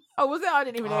one. Oh, was it? I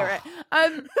didn't even hear it.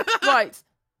 Right.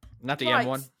 Not the M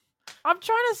one. I'm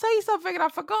trying to say something and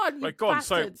I've forgotten. Right, go on.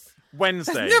 So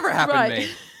Wednesday. That's never happened to me.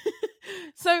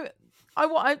 So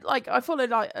I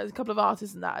followed a couple of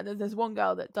artists and that, and there's one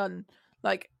girl that done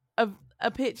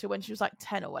a picture when she was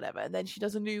 10 or whatever, and then she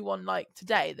does a new one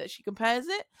today that she compares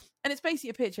it, and it's basically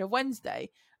a picture of Wednesday,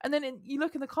 and then you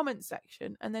look in the comments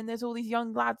section, and then there's all these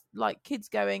young lads, kids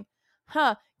going,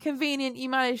 convenient you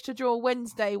managed to draw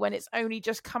Wednesday when it's only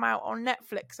just come out on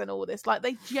Netflix and all this.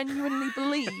 They genuinely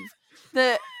believe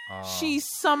that she's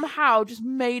somehow just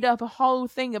made up a whole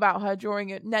thing about her drawing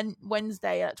it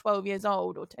Wednesday at 12 years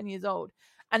old or 10 years old.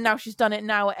 And now she's done it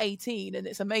now at 18 and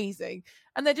it's amazing.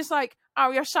 And they're just like,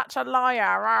 oh, you're such a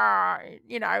liar.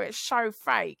 It's so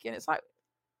fake. And it's like,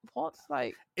 what?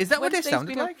 Is that what they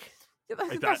sounded like?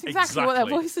 That's exactly what their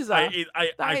voices are.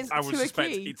 I would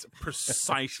suspect it's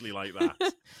precisely like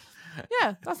that.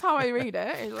 Yeah, that's how I read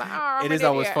it. It's like, it is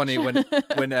always funny when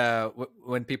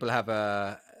people have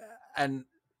a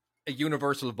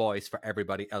universal voice for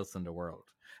everybody else in the world.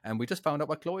 And we just found out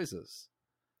what Chloe's is.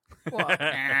 What?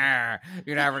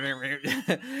 You never knew.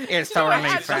 It's totally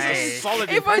fake.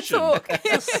 If I talk,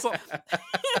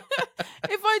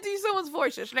 if I do someone's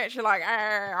voice, it's literally like,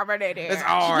 I'm an idiot. It's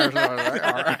ours.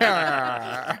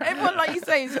 Everyone, like you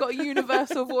say, has got a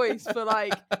universal voice for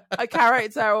a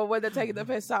character or when they're taking the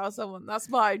piss out of someone. That's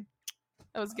mine.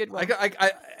 That was a good one.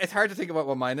 It's hard to think about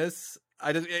what mine is.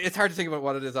 It's hard to think about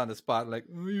what it is on the spot. Oh,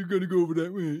 you're gonna go over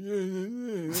that way.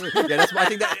 Yeah,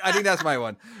 I think that's my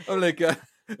one. I'm like.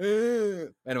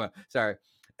 Anyway, sorry.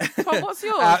 Tom, what's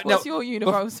yours? What's your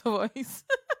universal voice?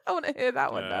 I want to hear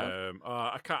that one now.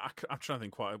 I'm trying to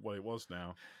think what it was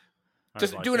now.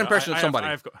 Just do an impression of somebody.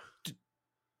 I've got...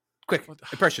 Quick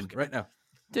impression right now.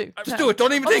 Just do it.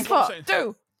 Don't even think.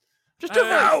 Do. Just do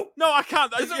it. No, I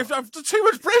can't. I've too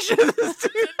much pressure. There's too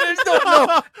much pressure.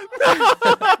 I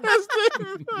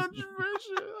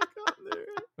can't do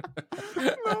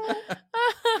it. No.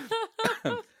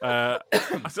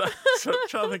 I'm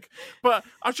trying to think, but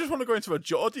I just want to go into a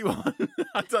Geordie one.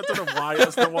 I don't know why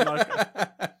that's the one. All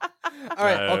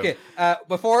right, okay.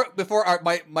 Before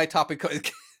my topic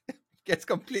gets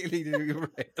completely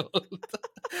derailed.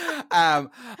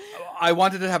 I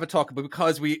wanted to have a talk about,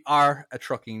 because we are a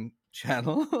trucking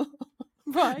channel,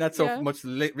 Right. not so much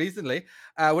recently.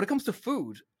 When it comes to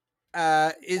food,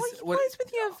 Why is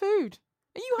with you and food?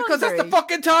 Are you hungry? because that's the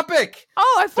fucking topic.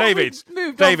 Oh, I thought David, we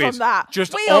moved on from that.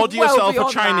 just We are order well yourself a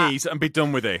beyond Chinese and be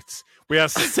done with it. We are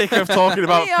sick of talking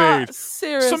about We are food.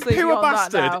 seriously Some poor beyond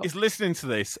that now. bastard is listening to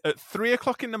this at 3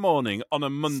 o'clock in the morning on a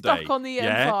Monday. Stuck on the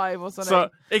yeah? M5 or something. So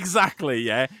exactly,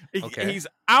 yeah. Okay. He's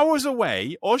hours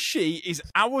away, or she is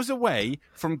hours away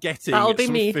from getting That'll be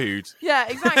some me. food. Yeah,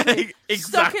 exactly. Exactly.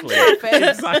 Stuck in traffic.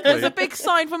 Exactly. There's a big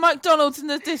sign for McDonald's in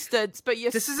the distance, but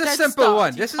you're This is a dead simple stuck.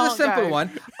 one. You This is a can't simple go.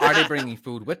 one. Are they bringing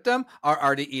food with them, or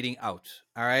are they eating out?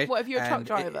 All right. What if you're a truck And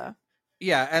driver?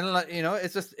 yeah, and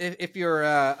it's just if you're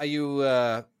are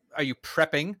you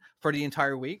prepping for the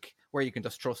entire week, where you can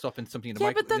just throw stuff in something in the,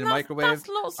 Yeah, but then in the microwave? that's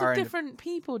lots or of in the- different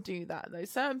people do that though.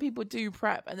 Certain people do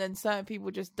prep, and then certain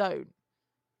people just don't.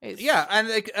 Yeah, and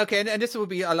and this would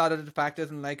be a lot of the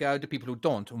factors, and the people who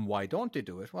don't, and why don't they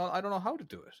do it? Well, I don't know how to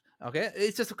do it. Okay,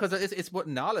 it's just because it's what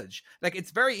knowledge.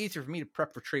 It's very easy for me to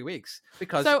prep for 3 weeks,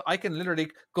 because I can literally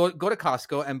go to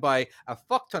Costco and buy a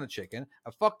fuck ton of chicken,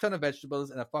 a fuck ton of vegetables,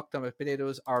 and a fuck ton of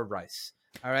potatoes or rice.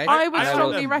 All right, I would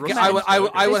strongly recommend. I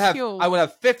will this have fuel. I will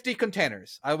have 50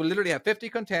 containers. I will literally have 50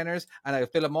 containers, and I will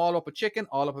fill them all up with chicken,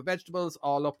 all up with vegetables,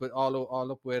 all up with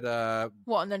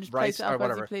What, and then just rice place it or up as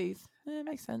whatever. you please. It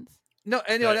makes sense. No,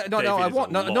 I David won't. is a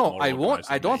lot No, more I won't.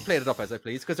 organised I than don't me. plate it up as I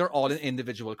please, because they're all in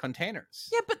individual containers.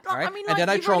 Yeah, but All right? I mean, and then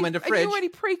I you've throw them already- in the fridge. You already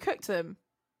pre-cooked them,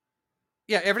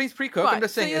 Yeah, everything's pre-cooked. Right, I'm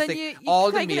just saying, so it's then like you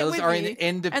all the taking it meals with are you,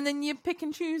 in the. and then you pick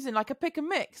and choosing like a pick and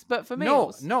mix, but for No,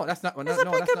 meals. no, that's not. There's no, a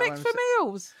no, pick that's and not mix what for I'm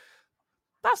meals.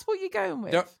 That's what you're going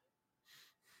with. There-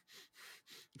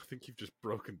 I think you've just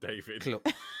broken David. saying.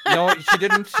 No, she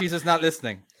didn't. She's just not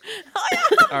listening. I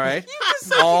am. All right. You just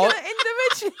said All- you're gonna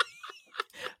individually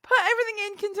put everything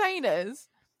in containers,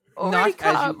 already Not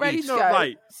cut as you up, ready eat. to No, go.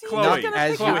 right, So Chloe. you're Not gonna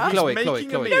as pick you. it up. Chloe, He's Chloe, making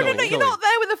a Chloe, meal. Chloe, No, you're Chloe. not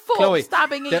there with a fork Chloe,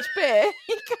 stabbing the- each beer.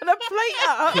 You're gonna plate it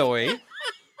up. Chloe,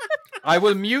 I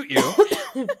will mute you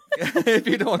if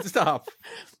you don't stop.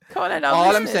 Come on,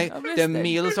 All I'm saying, I'm the listening.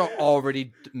 meals are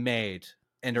already made.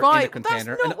 And they're in Right, a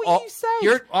container. that's not and what all, you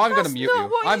said. I'm going to That's mute not you.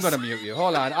 what I'm you going to said. mute you.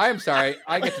 Hold on. I'm sorry.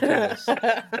 I get to do this.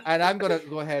 And I'm going to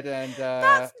go ahead and.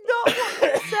 That's not what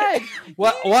you said.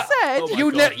 What? You What? said Oh my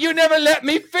you God. you never let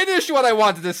me finish what I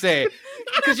wanted to say.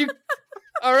 Because you.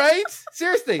 All right?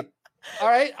 Seriously. All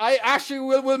right? I actually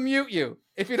will mute you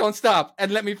if you don't stop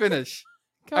and let me finish.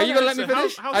 Come Are on, you going to let then. me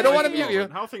finish? I don't want to mute you.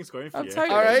 How are things going for I'll you? tell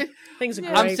you. All right? Things are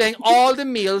Yeah. great. I'm saying all the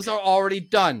meals are already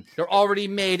done. They're already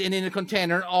made and in a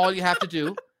container. And all you have to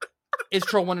do is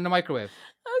throw one in the microwave.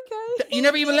 Okay. You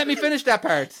never even let me finish that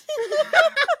part.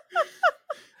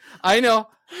 I know.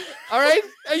 All right.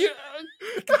 Are you?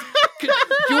 Do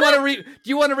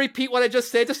you want to repeat what I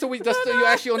just said, just so you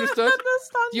actually understood?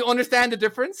 Do you understand the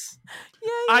difference? Yeah,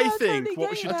 I yeah, think totally what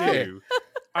we get should that. do,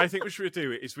 I think we should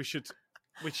do is we should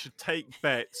take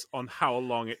bets on how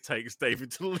long it takes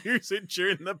David to lose it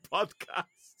during the podcast.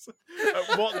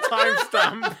 At what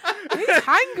timestamp? He's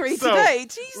hangry So, today.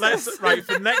 Jesus.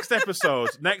 For next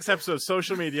episode,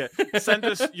 social media, send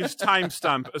us your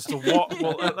timestamp as to what.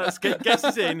 Well, let's get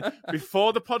guesses in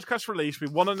before the podcast release. We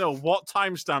want to know what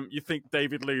timestamp you think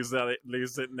David loses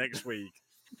it next week.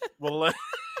 Well,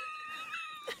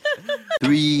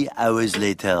 3 hours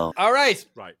later. All right.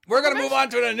 right. We're gonna move on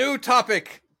to a new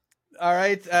topic. All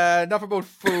right. Enough about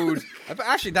food.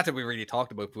 Actually, that's what we really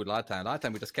talked about food a lot of time. A lot of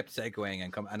time we just kept segueing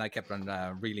and I kept on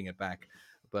reeling it back.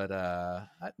 But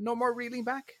no more reeling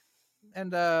back.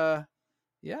 And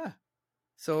yeah.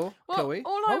 So, Well, Chloe,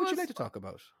 all what I would you was- like to talk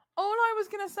about? All I was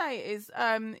gonna say is,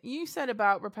 you said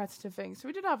about repetitive things, so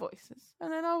we did our voices,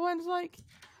 and then I went like,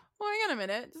 well, hang on a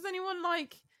minute, does anyone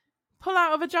like pull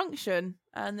out of a junction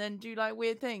and then do like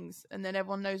weird things, and then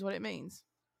everyone knows what it means?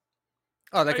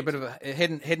 Oh, like a bit of a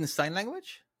hidden sign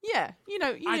language? Yeah,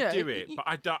 I do it, but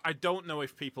I don't know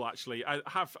if people actually. I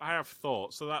have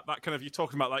thoughts. So that kind of you're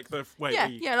talking about like the way.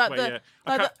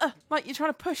 like you're trying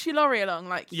to push your lorry along,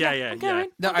 like Yeah. I'm going.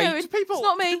 No, I'm going. Do people, it's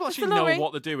not me. do people it's actually the know lorry.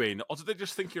 what they're doing, or do they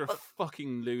just think you're a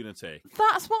fucking lunatic?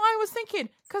 That's what I was thinking,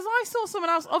 because I saw someone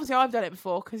else. Obviously, I've done it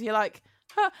before. Because you're like,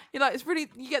 it's really,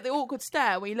 you get the awkward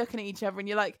stare where you're looking at each other and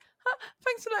you're like,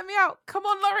 thanks for letting me out. Come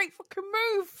on, lorry, fucking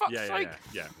move, fuck's sake.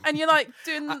 Yeah. And you're like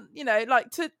doing, like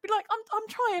to be like, I'm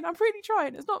trying, I'm really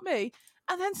trying. It's not me.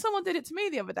 And then someone did it to me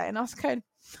the other day, and I was going,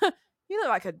 you look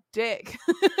like a dick.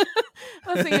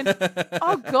 I was thinking,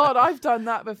 oh God, I've done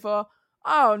that before.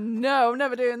 Oh no, I'm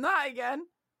never doing that again.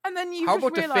 And then you How just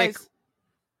about the fake- realise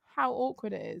how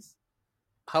awkward it is.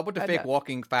 How about the fake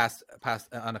walking fast past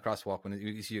on a crosswalk when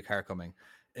you see a car coming?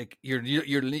 Like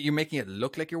you're making it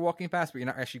look like you're walking fast, but you're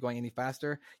not actually going any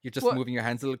faster. You're just moving your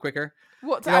hands a little quicker.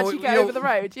 What, to actually get over the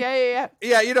road? Yeah.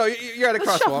 Yeah, you're at a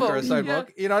crosswalk or a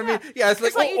sidewalk. You know what I mean? Yeah, it's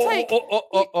like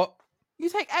you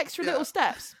take extra little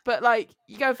steps, but like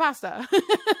you go faster.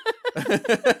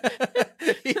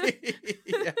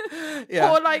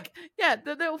 yeah. Or like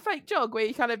the little fake jog where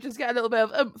you kind of just get a little bit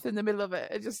of oomph in the middle of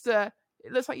it. It just it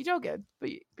looks like you're jogging, but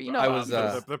you're not. I was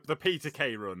the Peter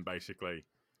Kay run basically.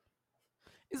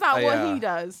 Is that what he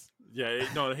does? Yeah, he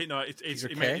did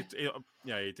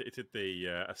the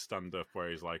a stand up where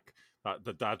he's like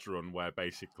the dad run where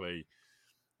basically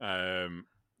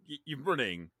you're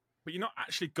running, but you're not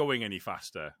actually going any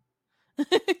faster.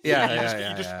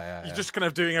 You're just kind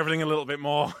of doing everything a little bit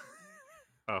more.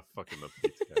 Oh, fucking love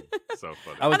Peter Kay. So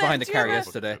funny. I was behind the car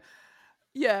yesterday.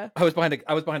 Yeah, I was behind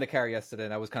a car yesterday,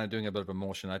 and I was kind of doing a bit of a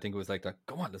motion. I think it was like, "Go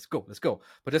on, let's go."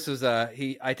 But this was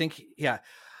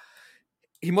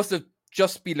he must have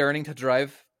just be learning to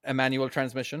drive a manual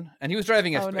transmission, and he was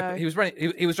driving he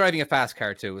was driving a fast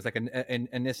car too. It was like a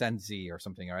Nissan Z or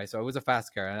something. All right, so it was a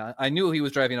fast car, and I knew he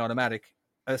was driving automatic.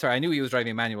 I knew he was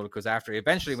driving manual because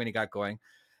eventually when he got going,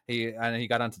 he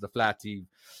got onto the flat. He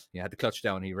had the clutch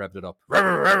down. He revved it up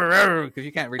because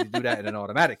you can't really do that in an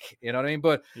automatic. You know what I mean?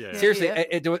 But seriously,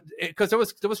 because there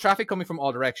was traffic coming from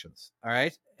all directions. All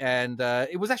right, and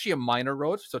it was actually a minor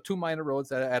road, so 2 minor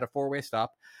roads at a 4-way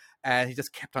stop. And he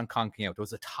just kept on conking out. There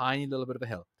was a tiny little bit of a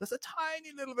hill.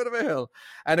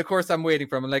 And of course, I'm waiting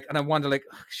for him. And I wonder,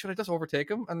 should I just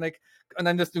overtake him? And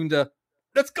I'm just doing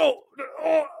let's go.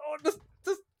 Just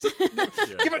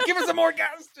give it some more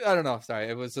gas. I don't know. Sorry,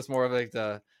 it was just more of like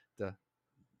the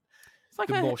it's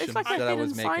like a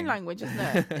hidden sign language, isn't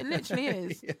it? It literally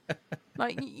is. Yeah.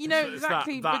 Like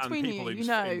exactly that between you.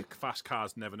 In fast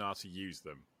cars never know how to use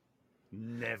them.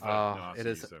 Never know how to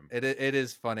use them. It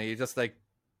is funny. You just like.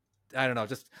 I don't know.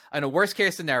 Worst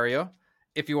case scenario,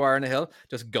 if you are on a hill,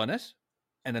 just gun it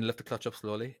and then lift the clutch up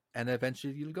slowly, and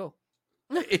eventually you'll go.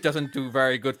 It doesn't do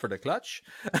very good for the clutch,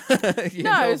 it's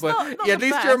not at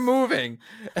least best. You're moving.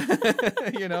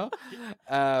 So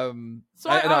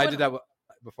I did that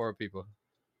before people.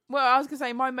 Well, I was gonna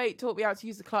say my mate taught me how to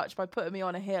use the clutch by putting me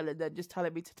on a hill and then just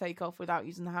telling me to take off without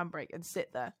using the handbrake and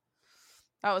sit there.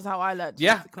 That was how I learned to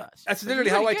use the clutch. That's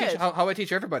literally how I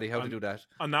teach everybody how to do that.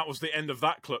 And that was the end of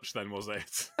that clutch then, was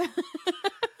it? Well,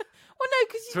 no,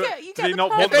 because you get not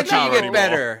want the car you get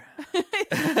better. You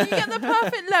get the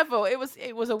perfect level. It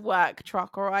was a work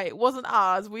truck, all right? It wasn't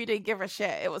ours. We didn't give a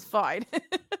shit. It was fine.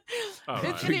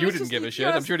 Right. You didn't give a shit.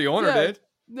 I'm sure the owner did.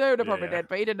 No, the probably did,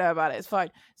 but he didn't know about it. It's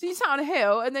fine. So you sat on a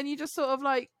hill and then you just sort of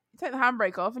take the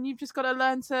handbrake off and you've just got to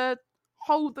learn to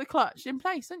hold the clutch in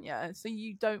place, don't you? So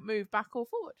you don't move back or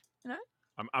forward,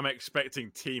 I'm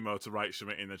expecting Timo to write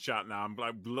something in the chat now. I'm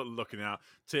looking out.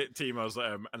 Timo's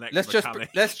an ex-mechanic.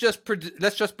 Let's just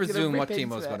presume what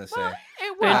Timo's going to say. Well,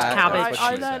 it worked.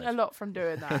 I learned a lot from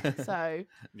doing that. So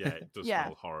yeah, it does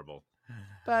smell horrible.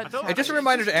 But just a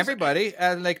reminder to everybody,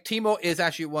 Timo is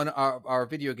actually one of our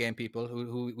video game people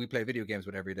who we play video games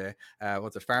with every day.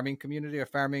 What's it, farming community or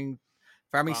farming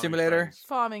simulator? Friends.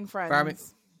 Farming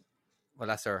friends. Well,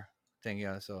 that's our thing,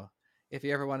 yeah. So if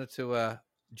you ever wanted to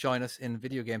join us in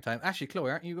video game time, actually,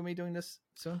 Chloe, aren't you going to be doing this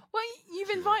soon? Well,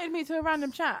 you've invited me to a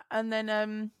random chat, and then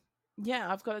I've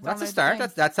got to download. That's a start.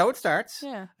 That's how it starts.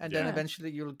 Yeah, and then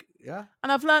eventually And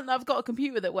I've learned I've got a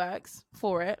computer that works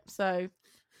for it. So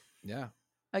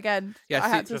again, I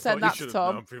had to send that to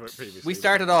Tom. We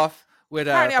started off with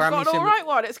apparently I've got an all right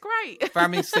one. It's great.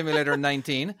 Farming Simulator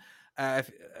 19,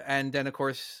 and then of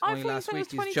course only last week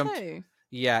he's jumped.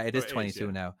 Yeah, it is 22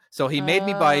 now. So he made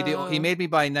me buy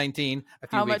 19 a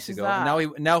few weeks ago. That?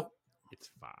 Now it's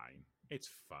fine. It's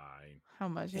fine. How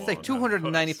much? It's like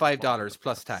 $295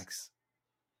 plus tax.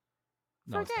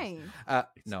 For a game?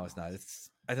 No, it's not. It's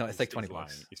like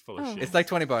 $20. He's full of shit. It's like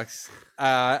 $20.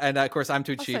 And of course I'm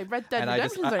too cheap. Say Red Dead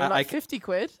Redemption's only like 50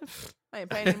 quid. I ain't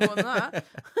paying any more than that.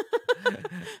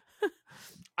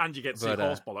 And you get to see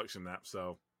horse bollocks in that,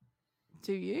 so.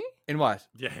 Do you? In what?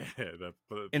 Yeah.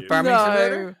 In Farming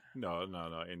Simulator? No.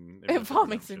 In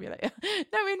Farming Simulator.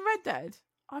 No, in Red Dead.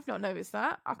 I've not noticed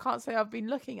that. I can't say I've been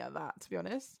looking at that, to be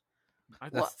honest.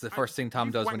 That's the first thing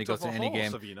Tom does when he goes to any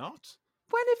game. Have you not?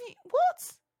 When have you...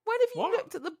 What? When have you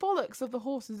looked at the bollocks of the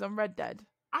horses on Red Dead?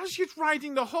 As you're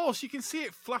riding the horse, you can see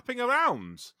it flapping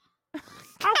around.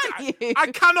 You?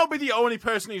 I cannot be the only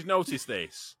person who's noticed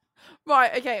this.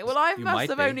 Right, okay. Well, I must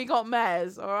have only got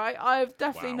mares, all right? I've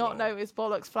definitely not noticed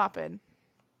bollocks flapping.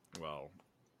 Well...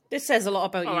 This says a lot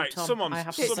about you, right, Tom. Someone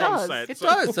said. It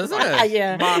does, doesn't it?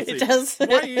 Yeah, Marty, it does.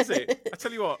 Why is it? I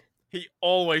tell you what, He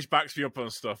always backs me up on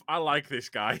stuff. I like this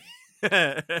guy. in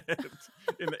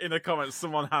the comments,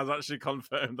 someone has actually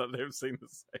confirmed that they've seen the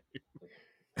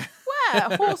same.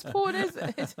 Where? Horse porn is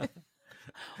it?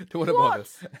 What about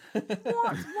it?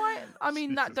 What? Why? I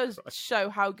mean, that Jesus does Christ. show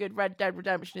how good Red Dead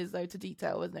Redemption is, though, to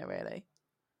detail, isn't it, really?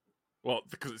 Well,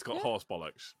 because it's got Yeah. horse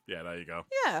bollocks. Yeah, there you go.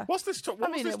 Yeah. What's this? What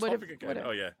mean, was it this would've- topic again? would've-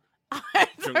 Oh, yeah. I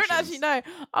don't Junctions. actually know.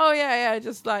 Oh, yeah,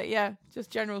 just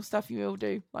general stuff you all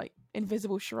do, like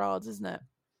invisible charades, isn't it?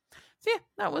 So, yeah,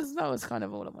 that was kind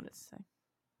of all I wanted to say.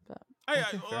 But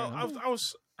I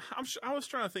was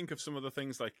trying to think of some of the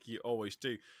things like you always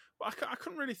do, but I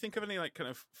couldn't really think of any like kind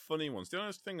of funny ones. The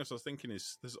only thing I was thinking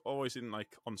is there's always in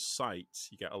like on sites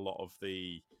you get a lot of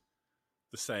the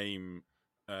same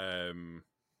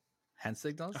Hand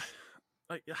signals?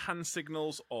 like hand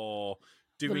signals or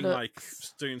doing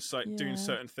looks. doing Yeah.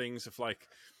 certain things of like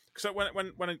because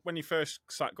when you first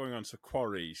start going on to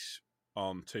quarries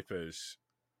on tippers,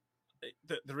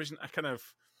 there isn't a kind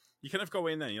of you kind of go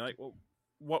in there and you're like, well,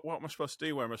 what am I supposed to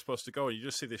do? Where am I supposed to go? And you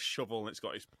just see this shovel and it's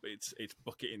got its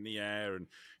bucket in the air and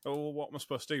well, what am I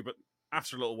supposed to do? But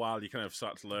after a little while, you kind of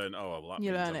start to learn. Oh, well, that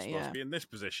You means learn I'm it, supposed yeah. to be in this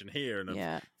position here. And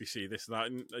yeah. if you see this and that,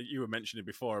 and you were mentioning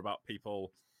before about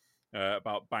people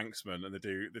about banksmen, and they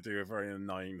do a very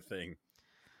annoying thing.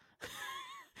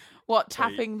 What, So you-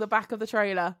 tapping the back of the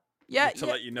trailer? Yeah, to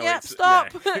yeah, let you know yeah, it's-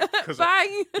 stop. yeah, 'cause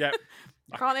Bang. Yeah,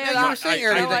 Can't hear Yeah, that. you were saying I-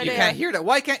 earlier no that you idea. can't hear that.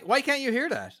 Why can't you hear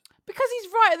that? Because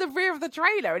he's right at the rear of the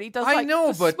trailer and he does I like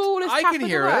know, the but smallest I tap can in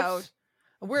hear the world. it.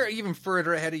 We're even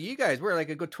further ahead of you guys. We're like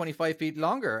a good 25 feet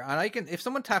longer, and I can. If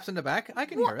someone taps in the back, I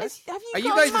can hear it. Have you Are got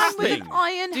you a guys man with an tapping?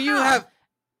 iron Do you hand? have?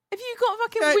 Have you got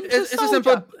fucking Yeah, Winter it's a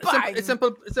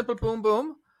Soldier? simple boom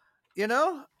boom. You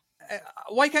know,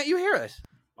 why can't you hear it?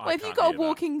 I Well, if you've can't got a hear that.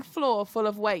 walking floor full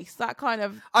of waste, that kind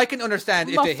of I can understand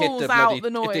if they hit muffles the out bloody the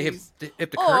if they noise.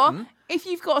 hit the or curtain. if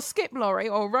you've got a skip lorry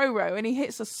or a row and he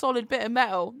hits a solid bit of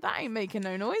metal, that ain't making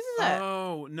no noise, is it?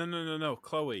 Oh no,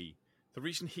 Chloe. The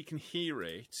reason he can hear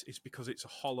it is because it's a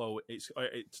hollow. It's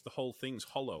the whole thing's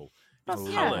hollow. That's-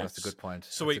 It's yeah. pellets. That's a good point.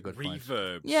 So That's it a good point.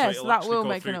 reverbs. Yeah, so it'll that actually will go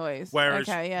make a through. noise. Whereas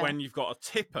Okay, yeah. when you've got a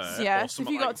tipper, Yeah, or so if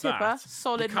something you've got like a tipper, that,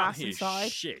 solid you can't mass hear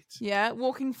inside. shit. Yeah,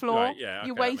 walking floor, Right, yeah, your okay,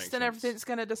 that waste makes and sense. everything's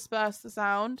going to disperse the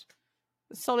sound.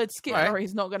 The solid skip Right.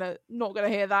 lorry's not gonna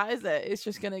hear that, is it? It's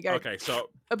just gonna go Okay, so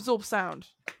absorb sound.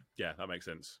 yeah, that makes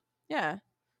sense. Yeah.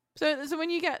 So when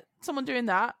you get someone doing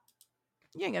that,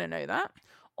 you ain't gonna know that.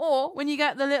 Or when you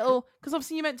get the little, because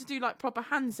obviously you're meant to do like proper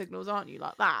hand signals, aren't you?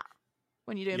 Like that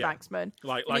when you're doing Yeah. banksman.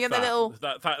 Like And you that. get the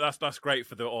little- That's great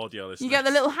for the audio listeners. You get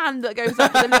the little hand that goes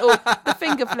up with the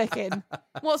finger flicking.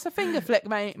 What's a finger flick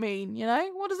mean? You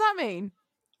know, what does that mean?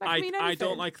 That can mean I anything.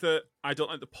 don't like the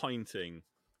pointing.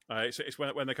 It's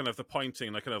when they're kind of the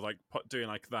pointing, they're kind of like doing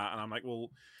like that, and I'm like, well,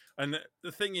 and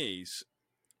the thing is,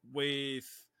 with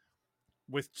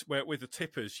the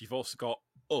tippers, you've also got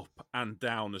up and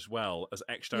down as well as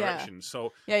X Yeah. directions.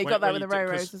 So Yeah, you when- got that when with you the do-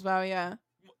 railroads 'cause- as well. Yeah.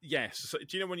 Yes. So, do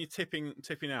you know when you're tipping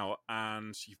out,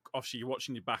 and you're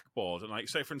watching your backboard, and like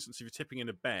say for instance, if you're tipping in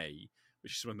a bay,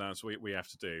 which is something else we have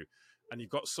to do, and you've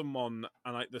got someone,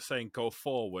 and like they're saying go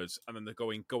forwards, and then they're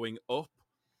going up.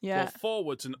 Yeah. Well,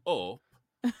 forwards and up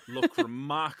look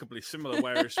remarkably similar.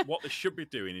 Whereas what they should be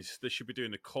doing is they should be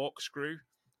doing a corkscrew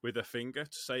with a finger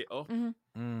to say up, Mhm.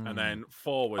 and then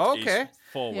forward Okay. is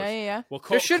forward. Yeah. Well,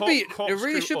 There should be- there corkscrew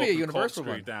really should be up a and universal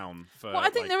corkscrew one. down. For, Well, I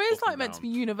think there is up and like meant to be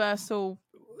down. universal.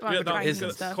 Like, Yeah, cranes is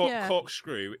and it. stuff.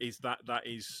 Corkscrew is that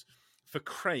is for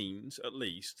cranes at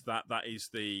least. That's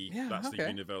the okay.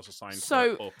 universal sign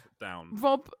So- for up down.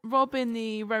 Rob in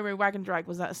the Roro Wagon Drag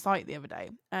was at a site the other day,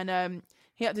 and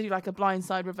he had to do like a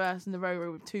blindside reverse in the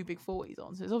Roro with two big 40s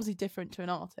on, so it's obviously different to an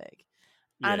Arctic.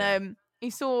 Yeah. And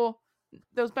he saw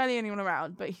there was barely anyone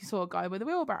around, but he saw a guy with a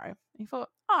wheelbarrow. He thought,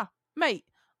 mate,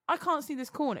 I can't see this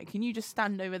corner. Can you just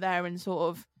stand over there and sort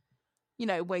of,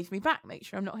 wave me back, make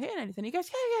sure I'm not hitting anything? He goes,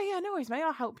 yeah, no worries, mate,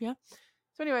 I'll help you.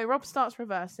 So anyway, Rob starts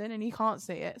reversing and he can't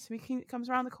see it, so he comes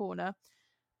around the corner,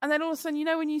 and then all of a sudden,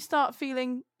 when you start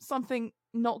feeling something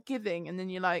not giving, and then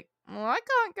you're like, well, I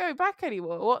can't go back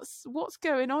anymore. What's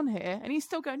going on here? And he's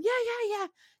still going, yeah.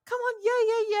 Come on,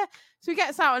 yeah. So he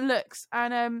gets out and looks,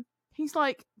 and he's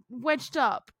like wedged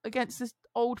up against this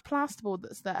old plasterboard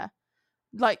that's there,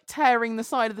 like tearing the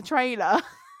side of the trailer.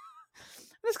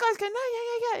 And this guy's going, no,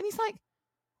 yeah. And he's like,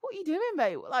 what are you doing,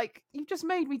 mate? Like, you've just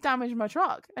made me damage my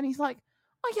truck. And he's like,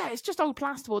 oh yeah, it's just old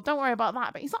plasterboard. Don't worry about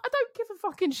that. But he's like, I don't give a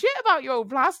fucking shit about your old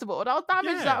plasterboard. I'll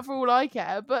damage Yeah. that for all I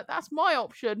care. But that's my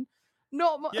option,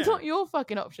 not your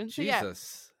fucking option. So yeah,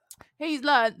 Jesus. he's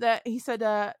learned that. He said,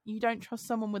 you don't trust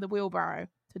someone with a wheelbarrow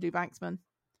to do banksman.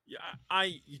 Yeah,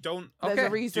 you don't. There's Okay. a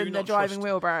reason Do they're not driving trust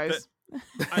wheelbarrows.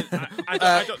 I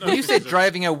don't know. When you if say this is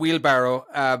driving a wheelbarrow,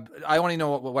 I only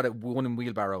know what a wooden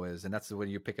wheelbarrow is, and that's when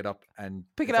you pick it up and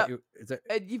Pick is it that up. you- is it,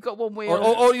 You've got one wheel.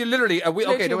 oh, you literally okay.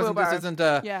 Literally There a wasn't. This wheelbarrow.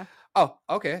 isn't. Yeah. Oh,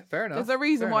 okay, fair enough. There's a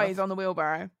reason fair why enough. he's on the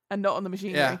wheelbarrow and not on the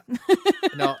machinery.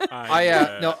 No,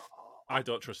 I, no. I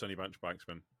don't trust any bench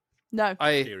banksman. No.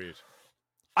 Period.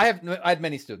 I had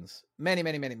many students,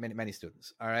 many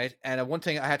students. All right, and one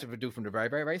thing I had to do from the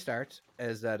very start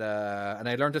is that, and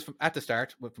I learned this at the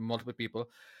start from multiple people.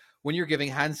 When you're giving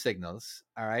hand signals,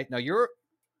 all right, now you're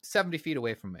 70 feet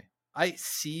away from me. I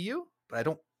see you, but I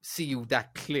don't see you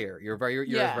that clear. You're a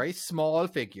very small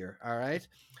figure. All right.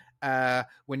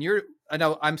 When you're, I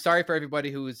know, I'm sorry for everybody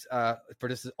who's for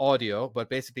this is audio, but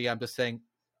basically I'm just saying,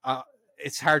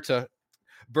 it's hard to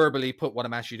verbally put what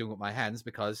I'm actually doing with my hands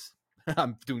because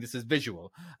I'm doing this as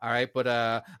visual. All right. But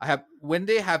I have, when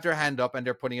they have their hand up and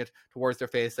they're putting it towards their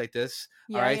face like this.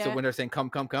 All right. So when they're saying come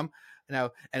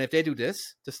now, and if they do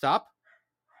this to stop,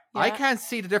 I can't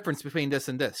see the difference between this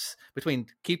and this, between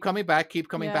keep coming back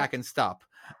and stop.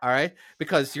 All right.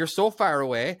 Because you're so far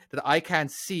away that I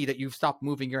can't see that you've stopped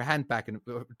moving your hand back and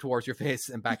towards your face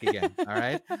and back again. All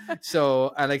right.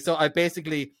 So I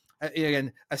basically,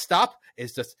 again, a stop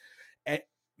is just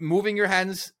moving your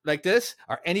hands like this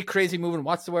or any crazy movement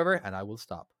whatsoever, and I will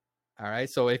stop. All right.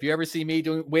 So if you ever see me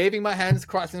waving my hands,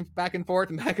 crossing back and forth,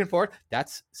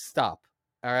 that's stop.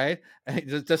 All right.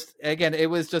 Just again, it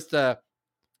was just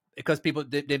because people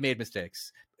they made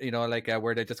mistakes,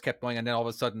 where they just kept going, and then all of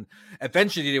a sudden,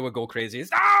 eventually they would go crazy.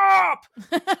 Stop!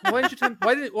 Why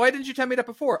didn't you tell me that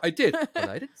before? I did, but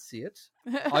I didn't see it.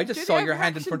 I just saw your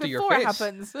hand in front of your face.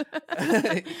 Happens.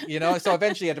 So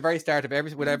eventually, at the very start of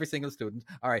every single student,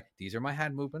 all right, these are my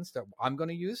hand movements that I'm going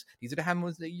to use. These are the hand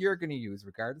movements that you're going to use,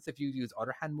 regardless if you use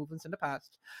other hand movements in the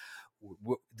past.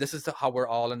 This is how we're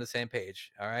all on the same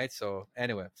page. All right. So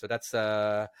anyway, so that's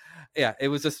it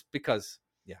was just because.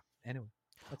 Anyway,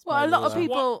 a lot of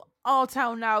people are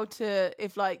telling now to,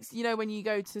 if when you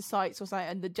go to sites or something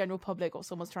and the general public or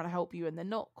someone's trying to help you and they're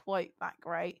not quite that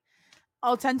great,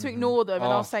 I'll tend to ignore them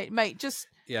and I'll say, mate, just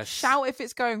shout if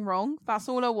it's going wrong. That's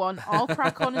all I want. I'll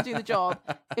crack on and do the job.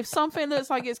 If something looks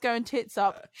like it's going tits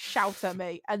up, shout at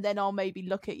me, and then I'll maybe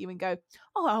look at you and go,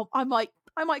 oh, I might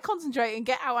concentrate and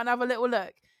get out and have a little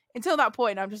look. Until that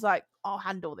point, I'm just like, I'll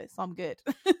handle this. I'm good.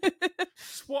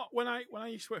 When I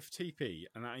used to work for TP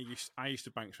and I used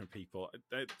to banksman people,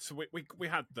 so we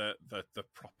had the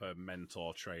proper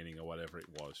mentor training or whatever it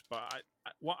was. But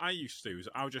what I used to do is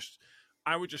I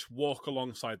would just walk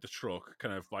alongside the truck,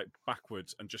 kind of like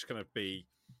backwards, and just kind of be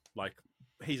like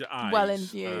his eyes, well in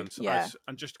view,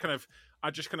 and just kind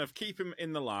of keep him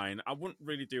in the line. I wouldn't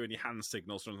really do any hand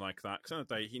signals or anything like that because at the end of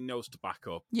the day he knows to back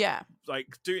up. Yeah, like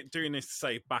doing this to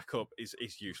say back up is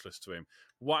useless to him.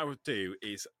 What I would do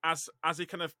is as he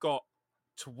kind of got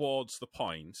towards the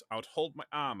point, I would hold my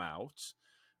arm out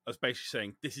as basically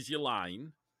saying, "This is your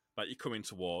line that you're coming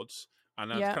towards,"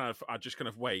 and I'd just kind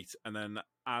of wait, and then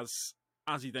as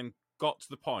he then got to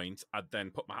the point, I'd then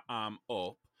put my arm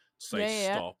up. Say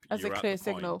stop as a clear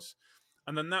signal, point.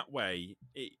 And then that way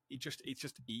it's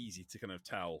just easy to kind of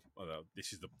tell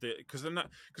this is because the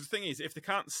thing is, if they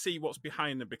can't see what's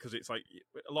behind them, because it's like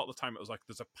a lot of the time it was like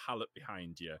there's a pallet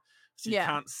behind you, so you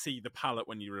can't see the pallet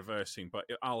when you're reversing, but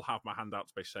I'll have my hand out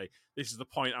to basically say, this is the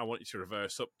point I want you to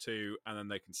reverse up to, and then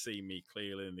they can see me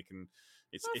clearly and they can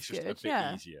it's just good, a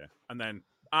bit easier. And then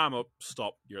arm up,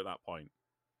 stop, you're at that point.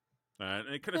 And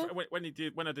it kind of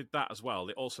when I did that as well,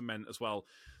 it also meant as well,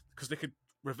 because they could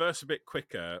reverse a bit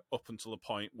quicker up until the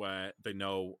point where they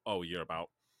know, oh,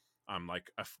 I'm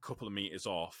like a couple of meters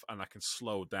off, and I can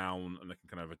slow down and I can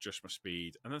kind of adjust my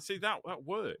speed, and then see that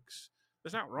works.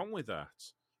 There's nothing wrong with that.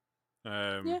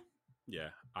 I don't know.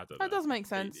 That does make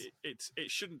sense. It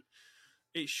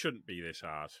shouldn't be this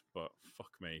hard, but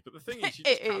fuck me. But the thing is, you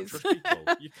just can't trust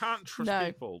people. You can't trust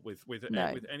people with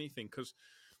anything, because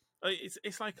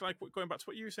it's like going back to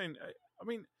what you were saying. I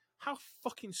mean, how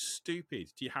fucking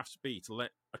stupid do you have to be to let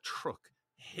a truck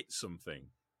hit something?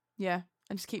 Yeah,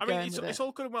 and just keep going with it. It's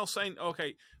all good and well saying,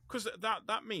 okay, because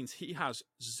that means he has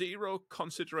zero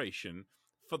consideration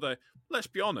for the, let's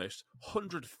be honest,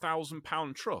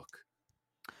 £100,000 truck.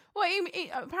 Well,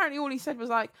 apparently all he said was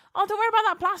like, "Oh, don't worry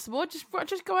about that plasterboard.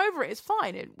 Just go over it. It's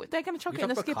fine. They're going to chuck it in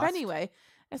the skip anyway."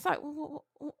 It's like, well,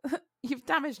 you've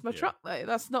damaged my truck though.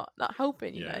 That's not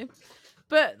helping, you know.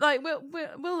 But like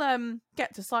we'll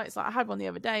get to sites like I had one the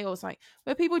other day, or something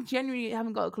where people genuinely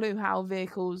haven't got a clue how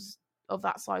vehicles of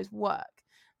that size work.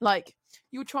 Like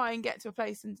you'll try and get to a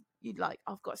place and you'd like,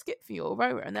 I've got a skip for you or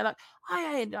rotor, and they're like,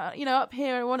 up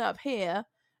here, I want it up here.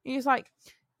 And you're just like,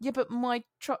 yeah, but my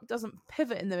truck doesn't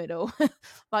pivot in the middle.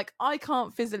 Like, I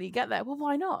can't physically get there. Well,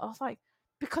 why not? I was like,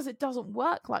 because it doesn't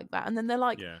work like that. And then they're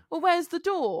like, well, where's the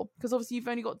door? Because obviously you've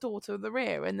only got door to the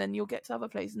rear, and then you'll get to other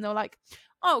places. And they're like,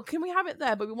 oh, can we have it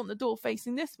there? But we want the door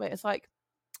facing this way. It's like,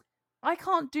 I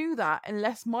can't do that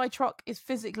unless my truck is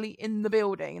physically in the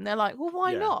building. And they're like, well,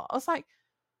 why not? I was like,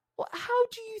 well, how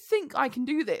do you think I can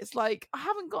do this? Like, I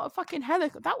haven't got a fucking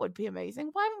helicopter. That would be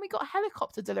amazing. Why haven't we got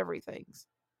helicopter delivery things?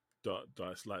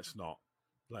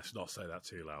 Let's not say that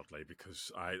too loudly,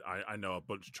 because I know a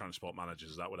bunch of transport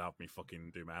managers that would have me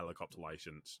fucking do my helicopter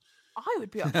license. I would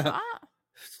be up for that.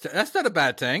 That's not a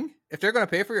bad thing. If they're going to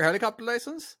pay for your helicopter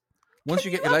license, once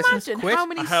you get your license, quit. How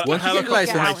many once you get your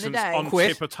license on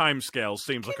quit. tipper timescale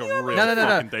seems like a real No.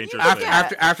 fucking dangerous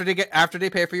thing. After they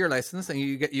pay for your license, and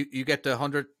you get the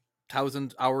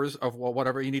 100,000 hours of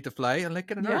whatever you need to fly, and like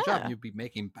get another job, and you'd be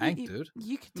making bank, dude.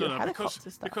 You could do helicopter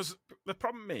stuff. Because the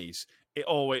problem is,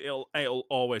 it'll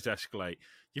always escalate.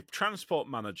 Your transport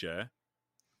manager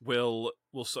will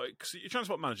say, because your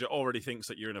transport manager already thinks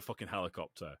that you're in a fucking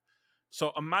helicopter.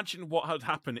 So imagine what had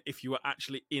happened if you were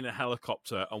actually in a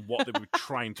helicopter and what they were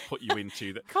trying to put you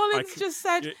into. Collins just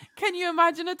said, can you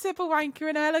imagine a tipper wanker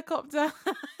in a helicopter?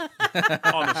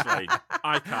 Honestly,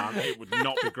 I can't. It would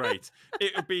not be great.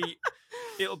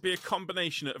 It'll be a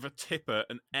combination of a tipper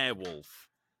and airwolf.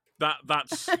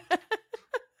 That's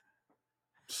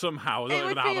somehow. It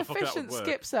would be efficient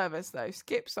skip service though.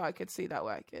 Skips, I could see that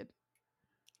working.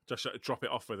 Just drop it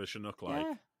off with a Chinook, like.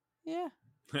 Yeah.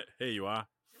 Here you are.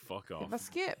 Fuck off. Give a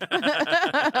skip.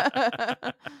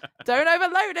 Don't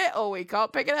overload it, or we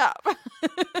can't pick it up. Are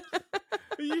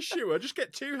you sure? Just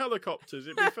get 2 helicopters.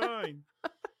 It'd be fine.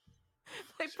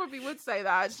 They probably would say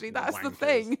that, actually. That's Wankers. The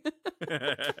thing.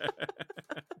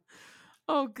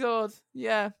 Oh, God.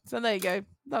 Yeah. So there you go.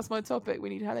 That's my topic. We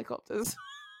need helicopters.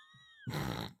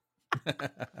 All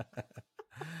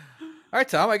right,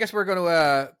 Tom. I guess we're going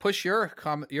to push your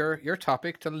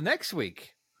topic till next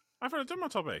week. I've already done my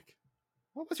topic.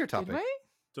 What was your topic?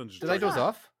 Dungeons. Did I doze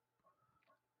off?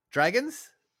 Dragons?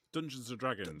 Dungeons and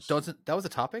Dragons. That was a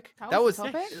topic? That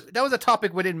was a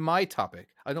topic within my topic.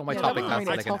 I know my topic lasted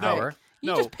like an hour.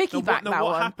 You just piggyback that what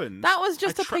one. Happened? That was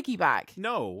just a piggyback.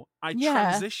 No, I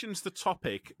transitioned the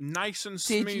topic nice and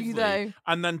smoothly. Did you though?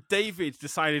 And then David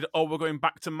decided, we're going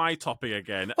back to my topic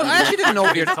again. Well, I actually didn't know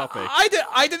what your topic.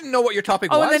 I didn't know what your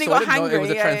topic was. And then he got hangry. It was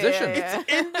a transition. Yeah.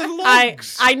 It's in the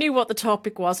logs. I knew what the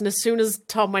topic was, and as soon as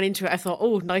Tom went into it, I thought,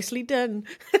 "Oh, nicely done."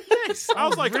 Yes, I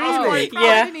was like, really? Yeah.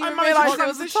 I didn't even realise it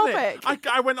was a topic.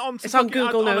 I went on to it's on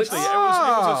Google Notes. Honestly, it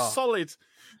was a solid.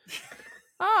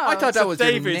 I thought that was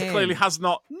David your name. clearly has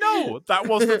not. No, that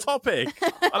was the topic,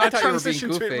 and I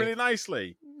transitioned to it really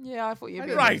nicely. Yeah, I thought you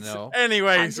were right. No.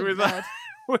 Anyways, with that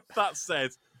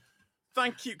said,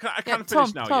 thank you. I can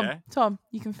finish now. Tom, yeah, Tom,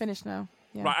 you can finish now.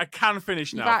 Yeah. Right, I can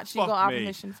finish now. You've actually Fuck got our me.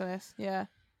 permission for this. Yeah.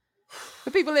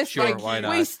 For people listening, Sure, why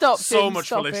not? we stopped. So him much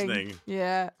stopping. for listening.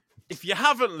 Yeah. If you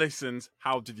haven't listened,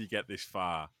 how did you get this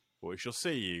far? But we shall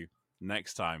see you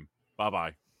next time.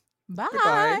 Bye-bye. Bye.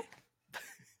 Goodbye.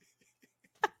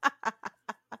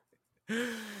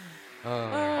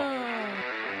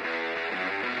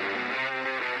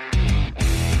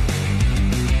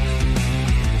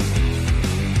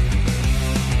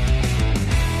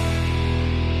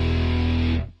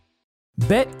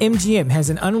 BetMGM has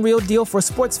an unreal deal for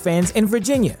sports fans in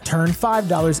Virginia. Turn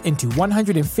 $5 into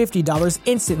 $150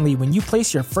 instantly when you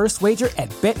place your first wager at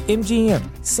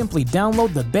BetMGM. Simply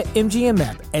download the BetMGM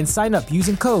app and sign up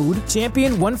using code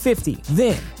Champion150.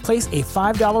 Then, place a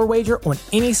 $5 wager on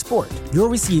any sport. You'll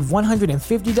receive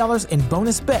 $150 in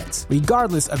bonus bets,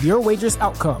 regardless of your wager's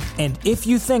outcome. And if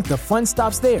you think the fun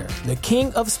stops there, the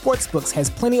King of Sportsbooks has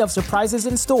plenty of surprises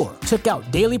in store. Check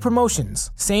out daily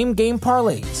promotions, same-game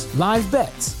parlays, live bets,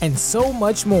 and so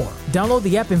much more. Download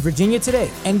the app in Virginia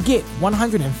today and get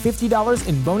 $150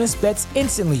 in bonus bets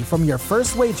instantly from your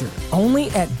first wager. Only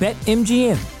at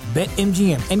BetMGM.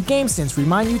 BetMGM and GameSense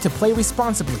remind you to play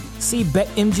responsibly. See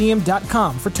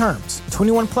BetMGM.com for terms.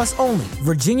 21 plus only.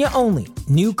 Virginia only.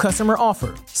 New customer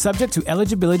offer. Subject to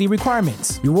eligibility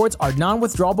requirements. Rewards are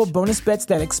non-withdrawable bonus bets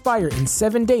that expire in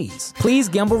 7 days. Please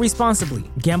gamble responsibly.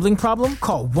 Gambling problem?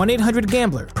 Call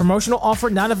 1-800-GAMBLER. Promotional offer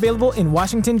not available in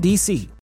Washington, D.C.